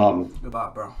 Goodbye,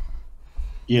 bro.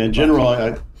 Yeah, in general,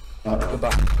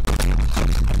 Goodbye.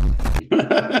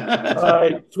 All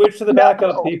right, switch to the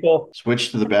backup, people. Switch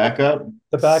to the backup.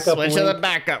 The backup. Switch to the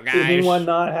backup, guys. Does anyone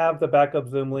not have the backup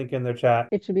Zoom link in their chat?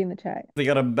 It should be in the chat. They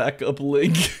got a backup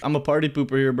link. I'm a party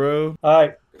pooper here, bro. All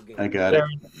right. I got it.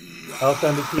 I'll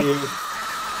send it to you.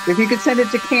 If you could send it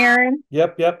to Karen.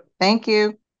 Yep. Thank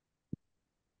you.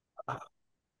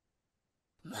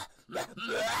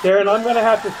 Karen, I'm going to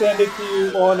have to send it to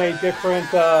you on a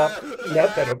different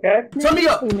method, okay? Send me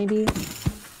up. Maybe.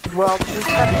 Well, just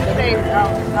have to say,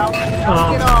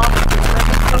 I'll get off.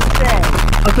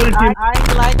 I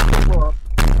like the book.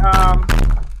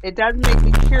 It does make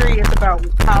me curious about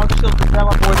how she'll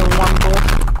develop more than one book.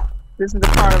 This is a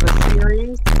part of a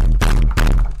series.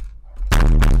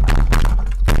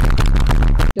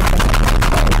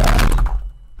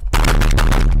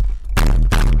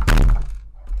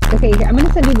 Okay, I'm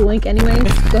gonna send you the link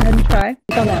anyways. Go ahead and try.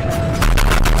 It's on that.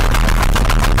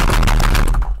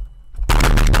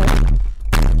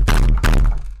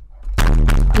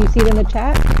 you see it in the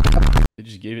chat? They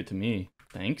just gave it to me.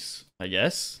 Thanks, I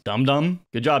guess. Dum-dum.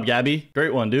 Good job, Gabby.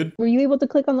 Great one, dude. Were you able to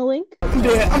click on the link? I'm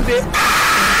dead. I'm dead.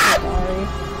 Sorry.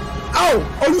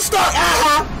 Oh, you stuck.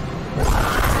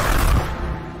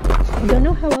 I don't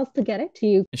know how else to get it to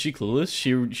you. Is she clueless?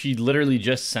 She literally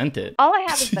just sent it. All I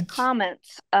have is the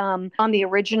comments on the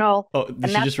original. Oh, did and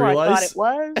she that's just where realize? I thought it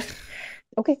was.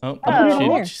 Okay.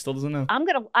 Oh, she still doesn't know.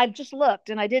 I just looked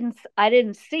and I didn't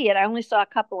see it. I only saw a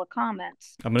couple of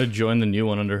comments. I'm gonna join the new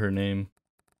one under her name.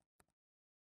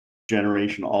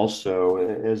 Generation also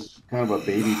is kind of a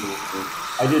baby boomer.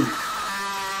 I didn't.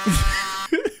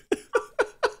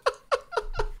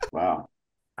 Wow.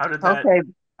 How did that? Okay.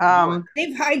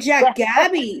 They've hijacked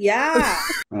Gabby. Yeah.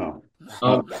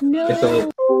 Oh.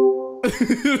 No.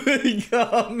 They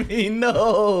got me.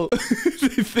 No.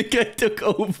 They think I took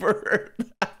over.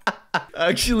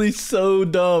 Actually, so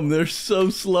dumb. They're so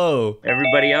slow.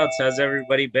 Everybody else, how's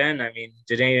everybody been? I mean,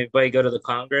 did anybody go to the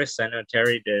Congress? I know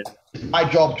Terry did. My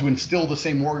job to instill the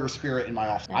same warrior spirit in my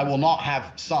office. I will not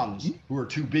have sons who are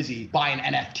too busy buying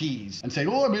NFTs and saying,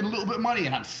 "Oh, I made a little bit of money,"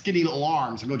 and have skinny little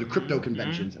arms and go to crypto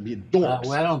conventions and be dorks.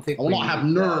 Well, I don't think I will not have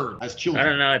nerds as children. I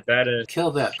don't know what that is.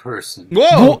 Kill that person.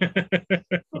 Whoa!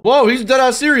 Whoa, he's dead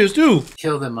ass serious too.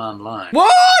 Kill them online.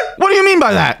 What? What do you mean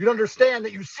by that? You understand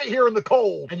that you sit here in the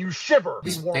cold and you shiver.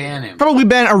 Just ban him. Probably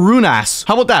ban Arunas.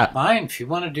 How about that? Fine, if you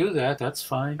want to do that, that's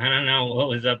fine. I don't know what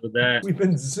was up with that. We've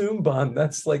been Zoom bombed.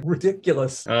 That's like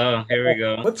ridiculous. Oh, here we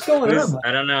go. What's going on?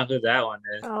 I don't know who that one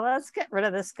is. Oh, let's get rid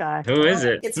of this guy. Who is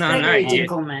it? It's no, Gregory not you.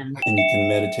 Dinkelman. And you can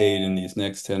meditate in these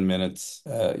next 10 minutes.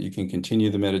 You can continue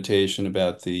the meditation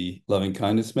about the loving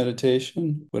kindness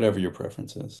meditation, whatever your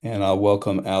preference is. And I'll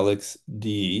welcome Alex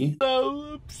D.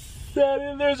 So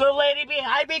upsetting. There's a lady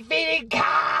behind me feeding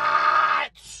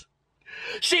cats.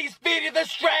 She's feeding the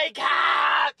stray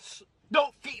cats.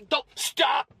 Don't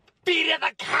stop feeding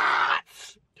the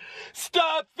cats.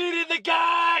 Stop feeding the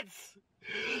cats.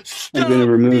 I'm going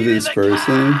to remove this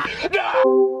person.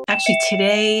 Actually,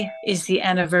 today is the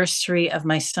anniversary of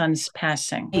my son's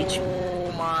passing.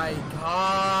 Oh my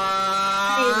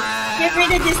God. Get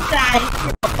rid of this guy.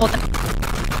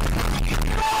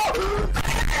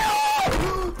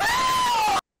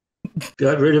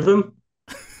 Got rid of him?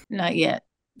 Not yet.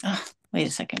 Oh, wait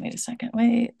a second. Wait a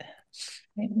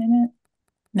minute.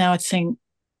 Now it's saying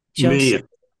Joseph. Me.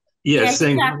 Yeah,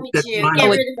 saying Get rid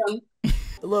of him.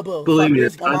 Look, believe me,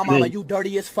 my mama, you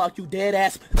dirty as fuck, you dead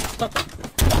ass.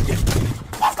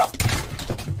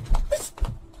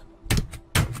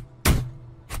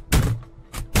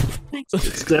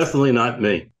 It's definitely not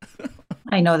me.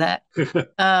 I know that.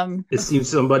 It seems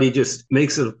somebody just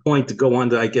makes it a point to go on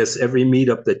to, I guess, every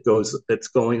meetup that's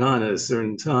going on at a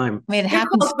certain time. I mean, it They're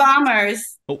happens. called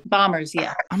bombers. Bombers,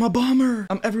 yeah. I'm a bomber.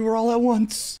 I'm everywhere all at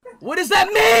once. What does that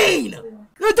mean?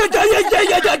 What do you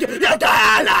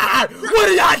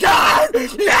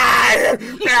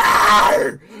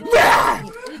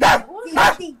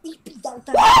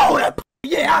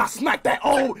yeah, I smacked that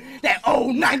old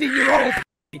 90-year-old.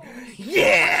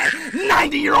 Yeah,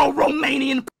 90-year-old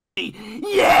Romanian.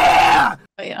 Yeah.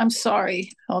 Wait, I'm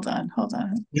sorry. Hold on.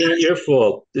 Not your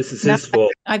fault. This is his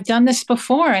fault. I've done this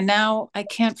before, and now I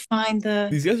can't find the.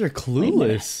 These guys are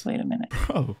clueless. Wait a minute.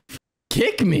 Bro,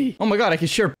 kick me. Oh my God, I can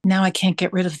share. Now I can't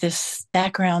get rid of this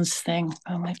backgrounds thing.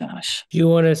 Oh my gosh. Do you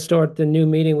want to start the new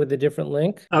meeting with a different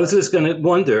link? I was just going to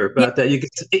wonder about that. You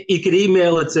could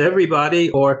email it to everybody,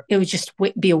 or it would just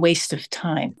be a waste of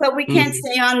time. But we can't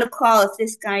stay on the call if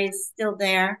this guy is still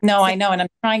there. No, I know, and I'm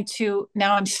trying to.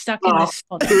 Now I'm stuck in this.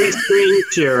 Screen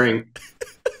sharing.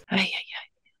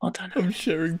 Hold on. I'm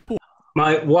sharing.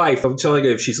 My wife, I'm telling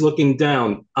you, if she's looking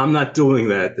down, I'm not doing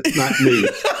that. It's not me.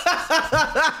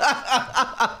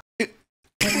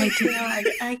 God,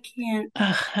 I can't.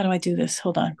 How do I do this?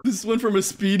 Hold on. This went from a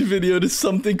speed video to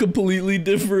something completely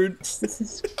different. This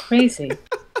is crazy.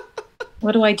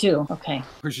 What do I do? Okay.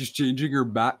 She's changing her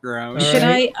background. Should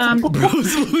I?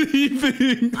 Bro's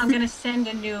leaving. I'm gonna send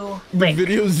a new The link.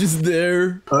 video's just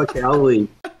there. Okay, I'll leave.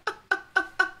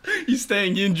 He's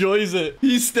staying. He enjoys it.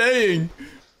 He's staying.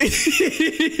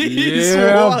 He's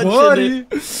Yeah, watching buddy.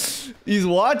 it. He's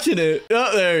watching it.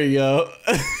 Oh, there you go.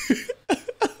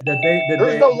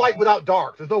 There's no light without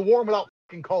dark. There's no warm without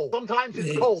fucking cold. Sometimes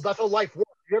it's cold. That's how life works.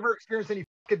 You ever experience any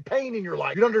fucking pain in your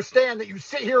life? You understand that you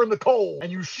sit here in the cold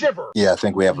and you shiver. Yeah, I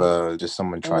think we have just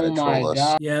someone trying to troll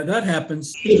us. Yeah, that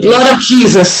happens. Blood of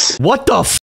Jesus. What the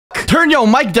f? Turn your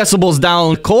mic decibels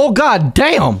down, Cole. God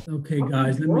damn. Okay,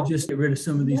 guys, let me just get rid of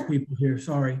some of these people here.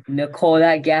 Sorry. Nicole,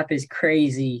 that gap is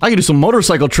crazy. I can do some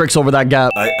motorcycle tricks over that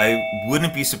gap. I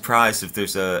wouldn't be surprised if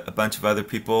there's a bunch of other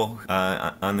people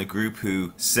on the group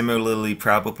who similarly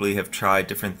probably have tried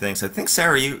different things. I think,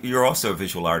 Sarah, you're also a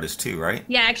visual artist too, right?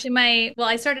 Yeah, actually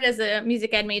I started as a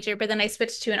music ed major, but then I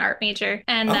switched to an art major,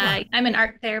 and I'm an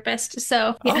art therapist,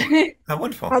 so yeah. Oh, how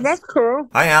wonderful. Oh, that's cool.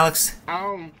 Hi, Alex.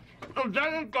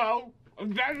 There you go.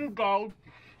 There you go.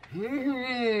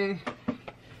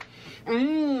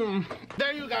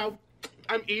 There you go.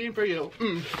 I'm eating for you.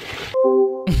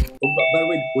 Oh, by the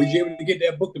way, were you able to get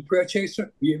that book, The Prayer Chaser?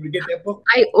 Were you able to get that book?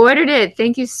 I ordered it.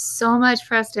 Thank you so much,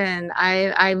 Preston.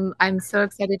 I'm so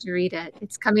excited to read it.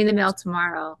 It's coming in the mail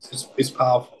tomorrow. It's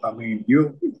powerful. I mean,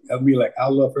 I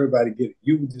love everybody to get it.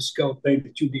 You will discover things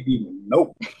that you didn't even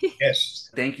know. Yes.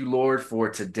 Thank you, Lord, for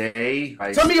today.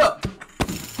 Turn me up.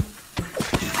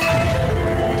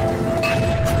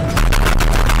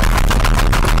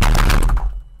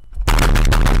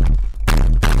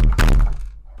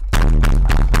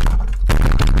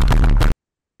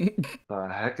 The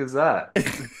heck is that? I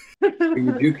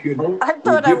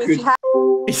thought I was.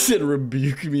 He said,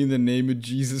 "Rebuke me in the name of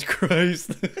Jesus Christ."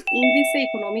 Índice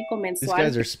económico mensual. These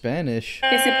guys are Spanish.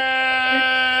 Que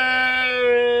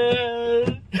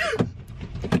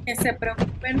se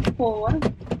preocupen por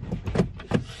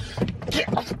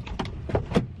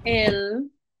el.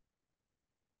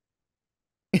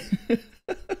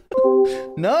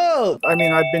 No! I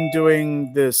mean, I've been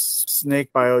doing this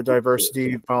snake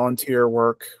biodiversity volunteer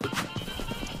work.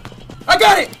 I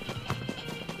got it!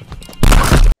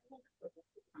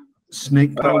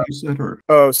 Snake bio, you said, or?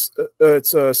 Oh,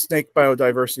 it's snake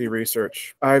biodiversity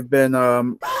research. I've been,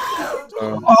 Oh,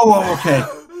 okay.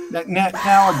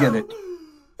 Now I get it.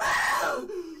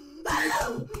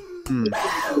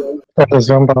 That's a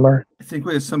zone bomber. I think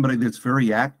we have somebody that's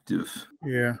very active.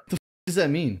 Yeah. What does that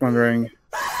mean? Wondering,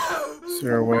 is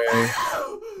there a way?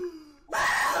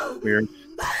 Weird.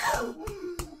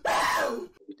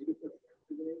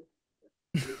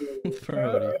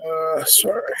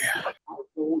 Sorry.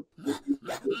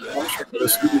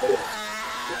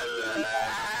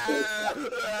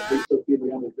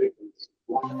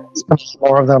 There's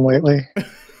more of them lately.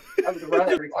 Hey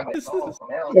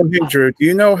Drew, do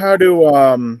you know how to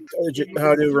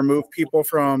remove people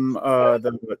from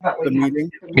the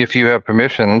meeting? If you have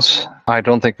permissions, I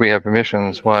don't think we have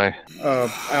permissions. Why?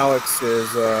 Alex is.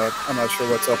 I'm not sure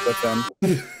what's up with them.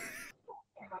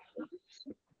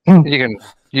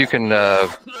 You can.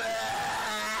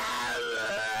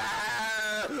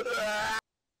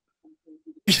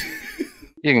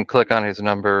 You can click on his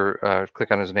number,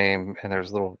 click on his name, and there's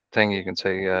a little thing you can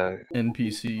say.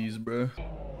 NPCs, bro.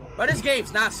 But this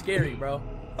game's not scary, bro.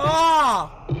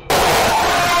 Oh!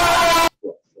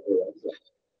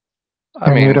 I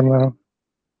mean, mute him though.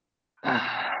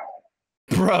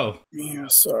 Bro. Yeah,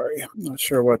 sorry. I'm not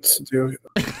sure what to do.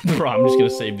 Bro, I'm just gonna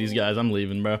save these guys. I'm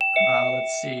leaving, bro.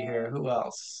 Let's see here. Who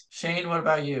else? Shane, what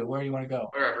about you? Where do you want to go?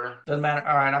 Wherever. Doesn't matter.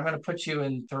 All right, I'm going to put you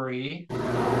in 3.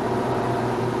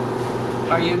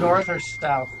 Are you north or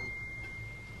south?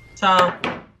 South.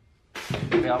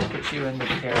 Okay, I'll put you in the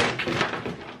carry.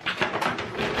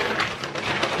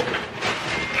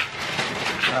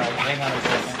 All right, hang on a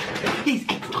second.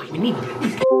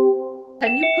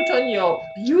 Can you put on your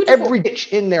beautiful... Every bitch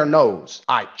in there knows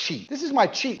I cheat. This is my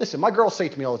cheat. Listen, my girls say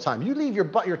to me all the time, you leave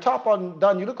your top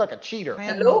undone, you look like a cheater.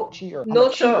 Hello? Cheater. No, I'm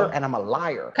a cheater, sir. and I'm a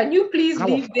liar. Can you please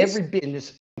leave this? Every bit in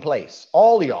this place.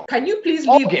 All y'all. Can you please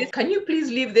leave this? Can you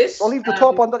please leave this? Don't leave the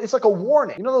top undone. It's like a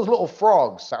warning. You know those little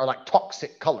frogs that are like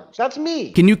toxic colors? That's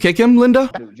me. Can you kick him,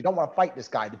 Linda? Dude, you don't want to fight this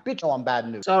guy. The bitch know I'm bad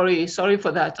news. Sorry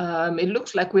for that. It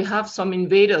looks like we have some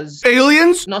invaders.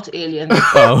 Aliens? Not aliens.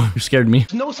 Oh, you scared me.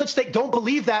 There's no such thing. Don't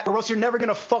believe that, or else you're never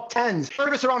gonna fuck tens.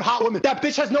 Service around hot women. That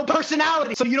bitch has no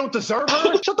personality, so you don't deserve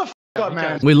her. Shut the f up,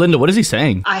 man. Wait, Linda, what is he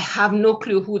saying? I have no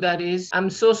clue who that is. I'm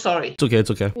so sorry. It's okay,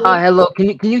 it's okay. Hi, hello.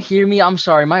 Can you hear me? I'm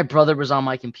sorry. My brother was on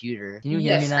my computer. Can you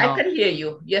hear me Yes, now? I can hear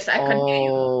you. Yes, I can hear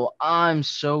you. Oh, I'm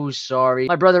so sorry.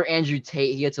 My brother Andrew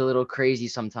Tate, he gets a little crazy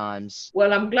sometimes.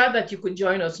 Well, I'm glad that you could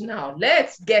join us now.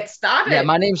 Let's get started. Yeah,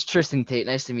 my name's Tristan Tate.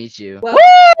 Nice to meet you. Well,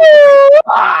 woo!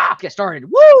 Ah, get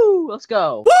started. Woo! Let's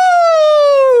go.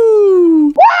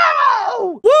 Woo!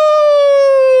 Woo!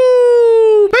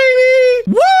 Woo! Baby!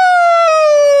 Woo!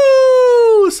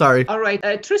 Sorry. All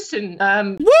right, Tristan.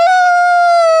 Woo!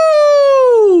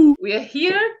 We are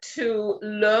here to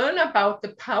learn about the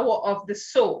power of the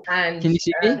soul. And Can you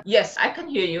see me? Yes, I can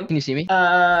hear you. Can you see me?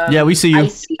 Yeah, we see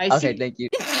you. Okay, thank you.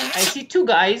 I see two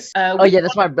guys. Oh yeah,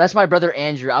 that's my brother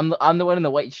Andrew. I'm the one in the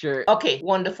white shirt. Okay,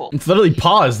 wonderful. It's literally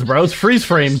paused, bro. It's freeze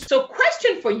framed. So,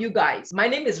 question for you guys. My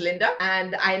name is Linda,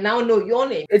 and I now know your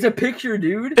name. It's a picture,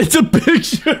 dude. It's a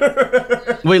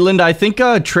picture. Wait, Linda, I think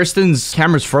Tristan's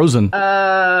camera's frozen.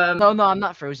 No, I'm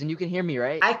not frozen. You can hear me,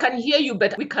 right? I can hear you,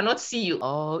 but we cannot see you.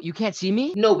 Oh, you can't see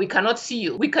me? No, we cannot see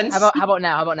you. We can. How about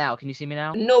now? How about now? Can you see me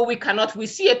now? No, we cannot. We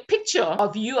see a picture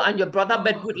of you and your brother,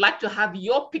 but we'd like to have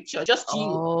your picture, just you.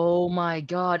 Oh my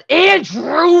God,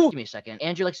 Andrew! Give me a second.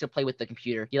 Andrew likes to play with the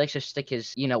computer. He likes to stick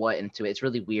his, you know what, into it. It's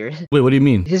really weird. Wait, what do you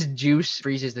mean? His juice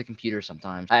freezes the computer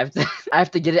sometimes. I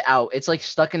have to get it out. It's like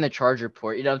stuck in the charger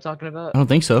port. You know what I'm talking about? I don't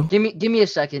think so. Give me a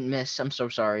second, miss. I'm so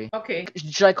sorry. Okay.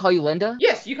 Should I call you Linda?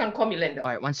 Yes, you can call me Linda.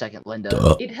 All right, 1 second,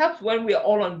 Linda. It helps when we're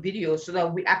all on video so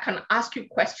that I can ask you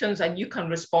questions and you can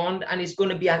respond, and it's going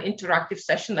to be an interactive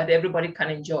session that everybody can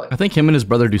enjoy. I think him and his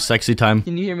brother do sexy time.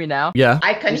 Can you hear me now? Yeah.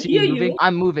 I can hear you.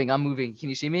 I'm moving. Can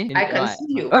you see me? I can see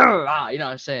you. You know what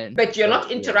I'm saying? But you're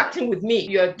not interacting with me.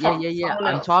 You're talking. Yeah.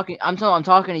 I'm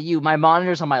talking to you. My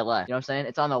monitor's on my left. You know what I'm saying?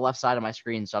 It's on the left side of my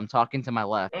screen, so I'm talking to my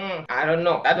left. I don't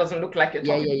know. That doesn't look like you're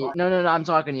talking. Yeah. No. I'm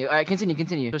talking to you. All right,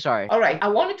 continue. So sorry. All right. I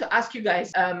wanted to ask you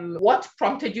guys, what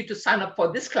prompted you to sign up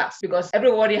for this class? Because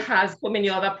everybody has so many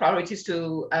other priorities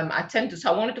to attend to.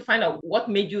 So I wanted to find out what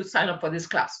made you sign up for this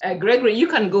class. Gregory, you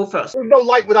can go first. There's no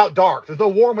light without dark. There's no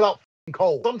warm without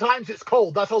cold. Sometimes it's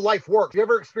cold. That's how life works. You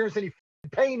ever experience any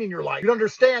pain in your life? You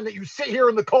understand that you sit here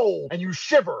in the cold and you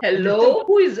shiver. Hello?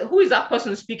 Who is that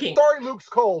person speaking? Sorry, Luke's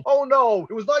cold. Oh no,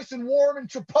 it was nice and warm in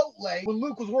Chipotle when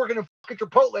Luke was working in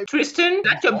Chipotle. Tristan,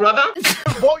 that's your brother?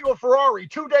 Bought you a Ferrari.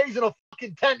 2 days in a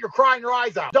fucking tent. You're crying your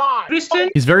eyes out. Die. Tristan?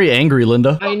 He's very angry,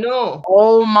 Linda. I know.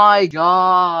 Oh my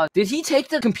God. Did he take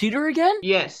the computer again?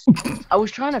 Yes. I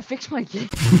was trying to fix my camera.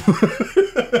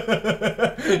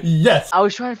 Yes. I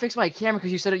was trying to fix my camera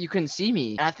because you said that you couldn't see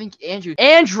me. And I think Andrew,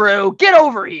 get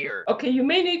over here. Okay, you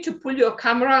may need to pull your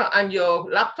camera and your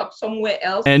laptop somewhere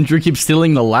else. Andrew keeps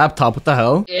stealing the laptop. What the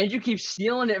hell? Andrew keeps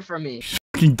stealing it from me.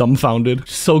 Fucking dumbfounded.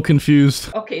 So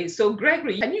confused. Okay, so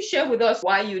Gregory, can you share with us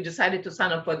why you decided to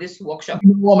sign up for this workshop?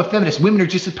 I'm a feminist. Women are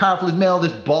just as powerful as male.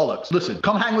 This bollocks. Listen,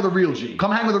 come hang with a real G.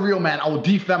 Come hang with a real man. I will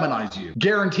defeminize you.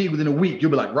 Guaranteed within a week,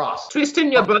 you'll be like Ross.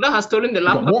 Tristan, your brother has stolen the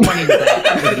laptop. More money in the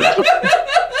bank.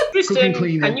 Tristan,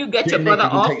 can you get your brother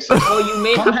off? Or you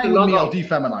may come have to hang with log me. I'll off.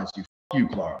 defeminize you. You,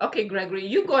 Clara. Okay, Gregory,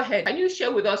 you go ahead. Can you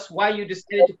share with us why you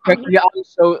decided to come?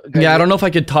 Yeah, I don't know if I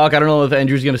could talk. I don't know if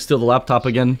Andrew's gonna steal the laptop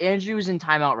again. Andrew's in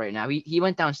timeout right now. He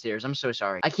went downstairs. I'm so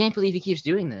sorry. I can't believe he keeps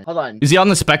doing this. Hold on. Is he on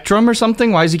the spectrum or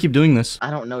something? Why does he keep doing this?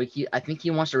 I don't know. I think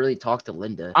he wants to really talk to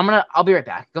Linda. I'll be right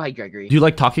back. Go ahead, Gregory. Do you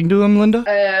like talking to him, Linda?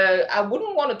 I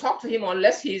wouldn't want to talk to him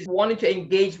unless he's wanting to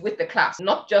engage with the class,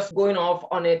 not just going off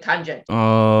on a tangent.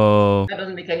 Oh. That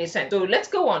doesn't make any sense. So let's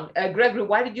go on. Gregory,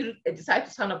 why did you decide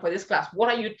to sign up for this class?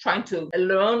 What are you trying to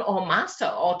learn or master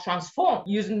or transform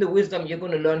using the wisdom you're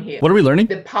going to learn here? What are we learning?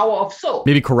 The power of soul.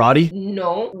 Maybe karate?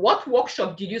 No. What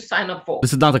workshop did you sign up for?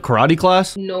 This is not the karate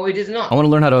class? No, it is not. I want to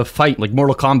learn how to fight, like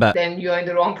Mortal Kombat. Then you're in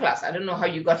the wrong class. I don't know how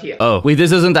you got here. Oh, wait,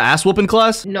 this isn't the ass whooping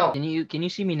class? No. Can you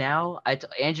see me now?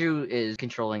 Andrew is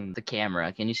controlling the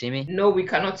camera. Can you see me? No, we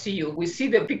cannot see you. We see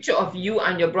the picture of you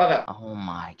and your brother. Oh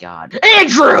my God.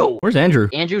 Andrew! Where's Andrew?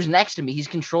 Andrew's next to me. He's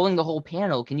controlling the whole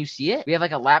panel. Can you see it? We have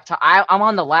like a laptop. I'm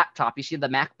on the laptop. You see the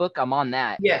MacBook? I'm on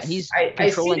that. Yes. And he's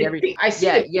controlling everything. I see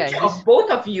the picture of both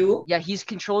of you. Yeah, he's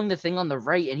controlling the thing on the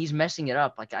right and he's messing it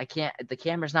up. Like I can't, the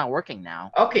camera's not working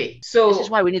now. Okay, so this is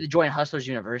why we need to join Hustlers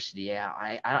University. Yeah,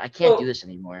 I can't do this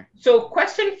anymore. So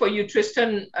question for you,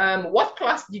 Tristan. What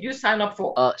class did you sign up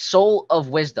for? Soul of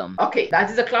Wisdom. Okay,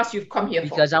 that is a class you've come here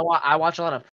because for. I watch a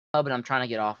lot of but I'm trying to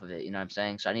get off of it, you know what I'm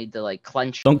saying? So I need to like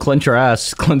clench. Don't clench your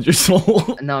ass, cleanse your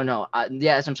soul. No.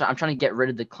 Yeah, that's what I'm trying to get rid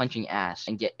of the clenching ass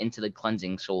and get into the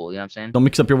cleansing soul, you know what I'm saying? Don't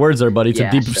mix up your words there, buddy. It's a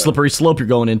deep, slippery slope you're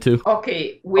going into.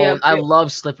 Okay, I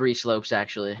love slippery slopes,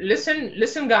 actually.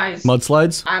 Listen, guys.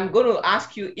 Mudslides? I'm going to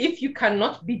ask you if you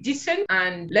cannot be decent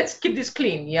and let's keep this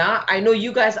clean, yeah? I know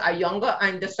you guys are younger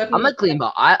and there's certain... I'm not clean,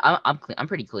 but I'm clean. I'm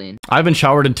pretty clean. I haven't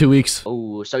showered in 2 weeks.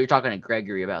 Oh, so you're talking to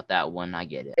Gregory about that one. I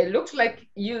get it. It looks like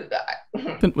you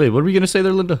you. Wait, what are we gonna say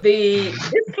there, Linda? This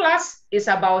class is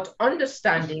about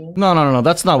understanding. No.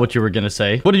 That's not what you were gonna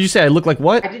say. What did you say? I look like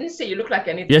what? I didn't say you look like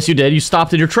anything. Yes, you did. You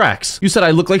stopped in your tracks. You said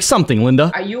I look like something,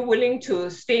 Linda. Are you willing to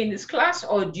stay in this class,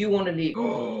 or do you want to leave?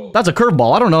 That's a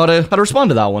curveball. I don't know how to respond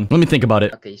to that one. Let me think about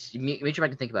it. Okay, so make sure I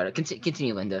can think about it.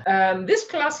 Continue, Linda. This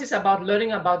class is about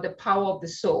learning about the power of the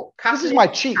soul. This is my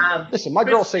cheat. Listen, my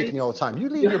girls say to me all the time, you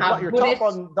leave your top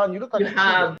undone, you look like you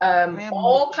have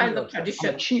all kinds of traditions.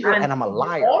 I'm a cheater and I'm a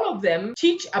liar. All of them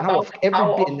teach about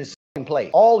every bit in this play.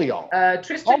 All of y'all.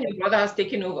 Tristan, your brother has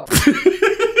taken over.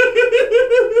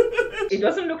 It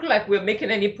doesn't look like we're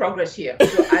making any progress here.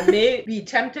 So I may be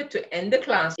tempted to end the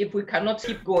class if we cannot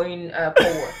keep going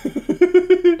forward.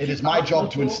 It is my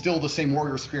job to instill the same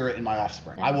warrior spirit in my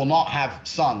offspring. I will not have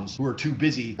sons who are too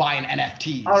busy buying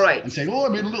NFTs. All right. And saying, oh, I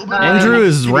made a little bit. Andrew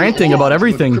is ranting about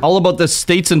everything, all about the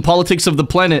states and politics of the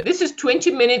planet. This is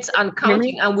 20 minutes and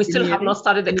counting, and we still have not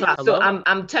started the class. So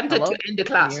I'm tempted to end the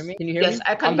class. Can you hear me? Yes,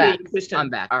 I can hear you, Christian. I'm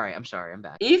back. All right, I'm sorry, I'm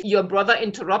back. If your brother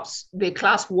interrupts the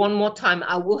class one more time,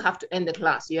 I will have to end the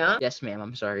class, yeah? Yes, ma'am,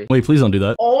 I'm sorry. Wait, please don't do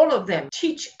that. All of them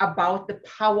teach about the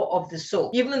power of the soul,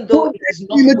 even though it is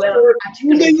not well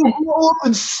articulated. You grow up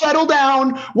and settle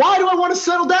down. Why do I want to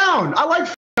settle down? I like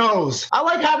those. I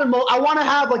like having, I want to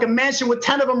have like a mansion with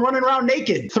 10 of them running around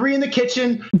naked. 3 in the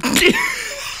kitchen.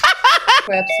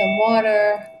 Grab some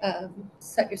water,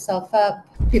 set yourself up.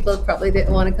 People probably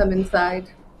didn't want to come inside.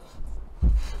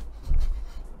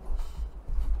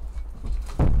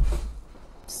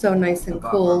 So nice and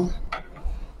cool.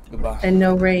 Goodbye. And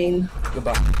no rain.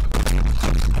 Goodbye.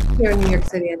 Here in New York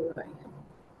City anyway.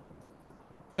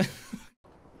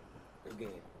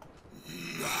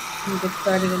 We'll get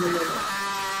started in a minute.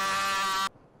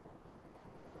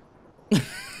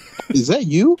 Is that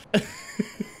you?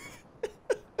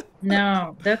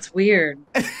 No, that's weird.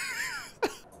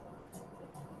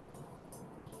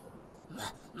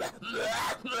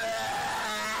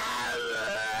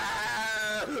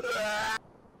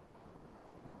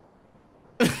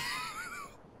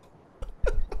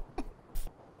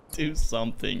 Do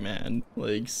something, man.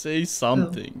 Like, say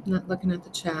something. Oh, not looking at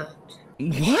the chat.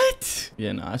 What?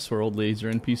 Yeah, nah, I swear old ladies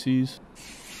are NPCs.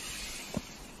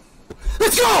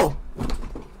 Let's go!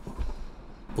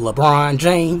 LeBron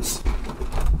James.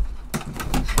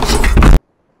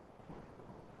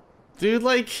 Dude,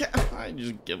 like, I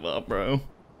just give up, bro.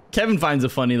 Kevin finds it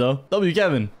funny, though. W,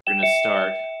 Kevin. We're gonna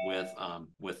start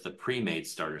with the pre-made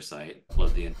starter site.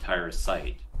 Load the entire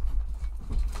site.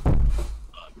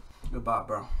 Goodbye,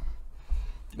 bro.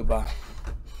 Goodbye.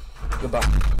 Goodbye.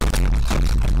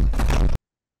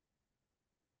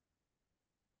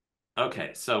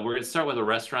 Okay, so we're gonna start with a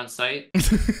restaurant site.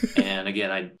 And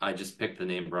again, I just picked the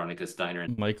name Veronica's Diner.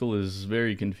 Michael is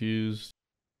very confused.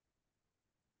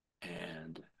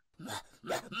 And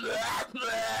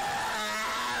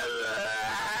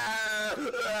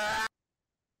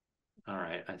all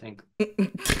right, I think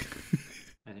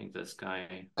this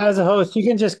guy. As a host, you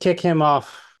can just kick him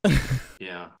off.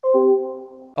 Yeah.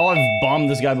 Oh, I've bombed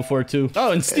this guy before too.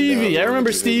 Oh, and Stevie. I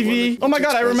remember Stevie. Oh my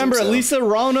god, I remember Elisa,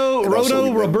 Rono,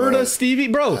 Roberta, Stevie.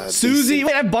 Bro, Susie.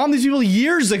 Wait, I bombed these people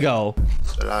years ago.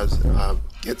 That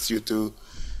gets you to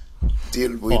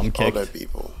deal with other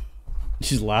people.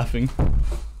 She's laughing.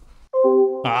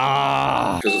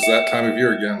 Ah. Because it's that time of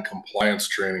year again, compliance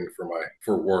training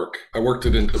for work. I worked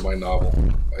it into my novel.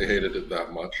 I hated it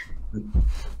that much.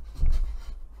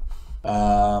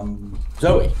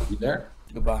 Zoe, you there?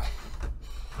 Goodbye.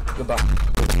 Goodbye.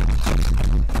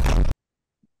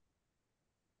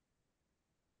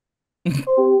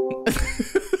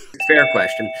 Fair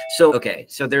question. So, okay,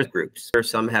 so there's groups.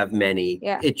 Some have many.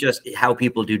 Yeah. It's just how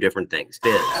people do different things.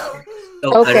 So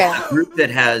Okay. a group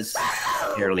that has...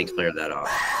 Here, let me clear that off.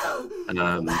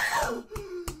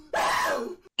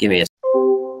 Give me a...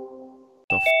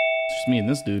 Just me and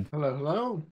this dude. Hello,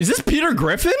 hello. Is this Peter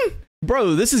Griffin?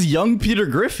 Bro, this is young Peter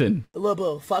Griffin. Look,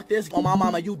 bro, fuck this. On my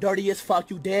mama, you dirty as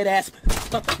fuck, you dead ass.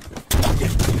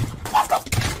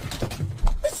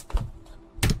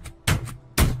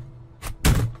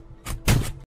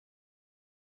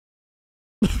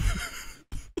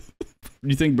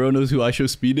 You think bro knows who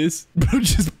iShowSpeed is? Bro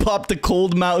just popped a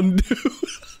cold Mountain Dew.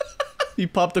 He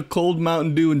popped a cold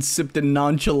Mountain Dew and sipped it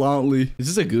nonchalantly. Is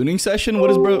this a gooning session? What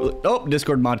is bro? Oh,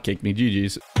 Discord mod kicked me.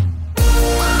 GG's.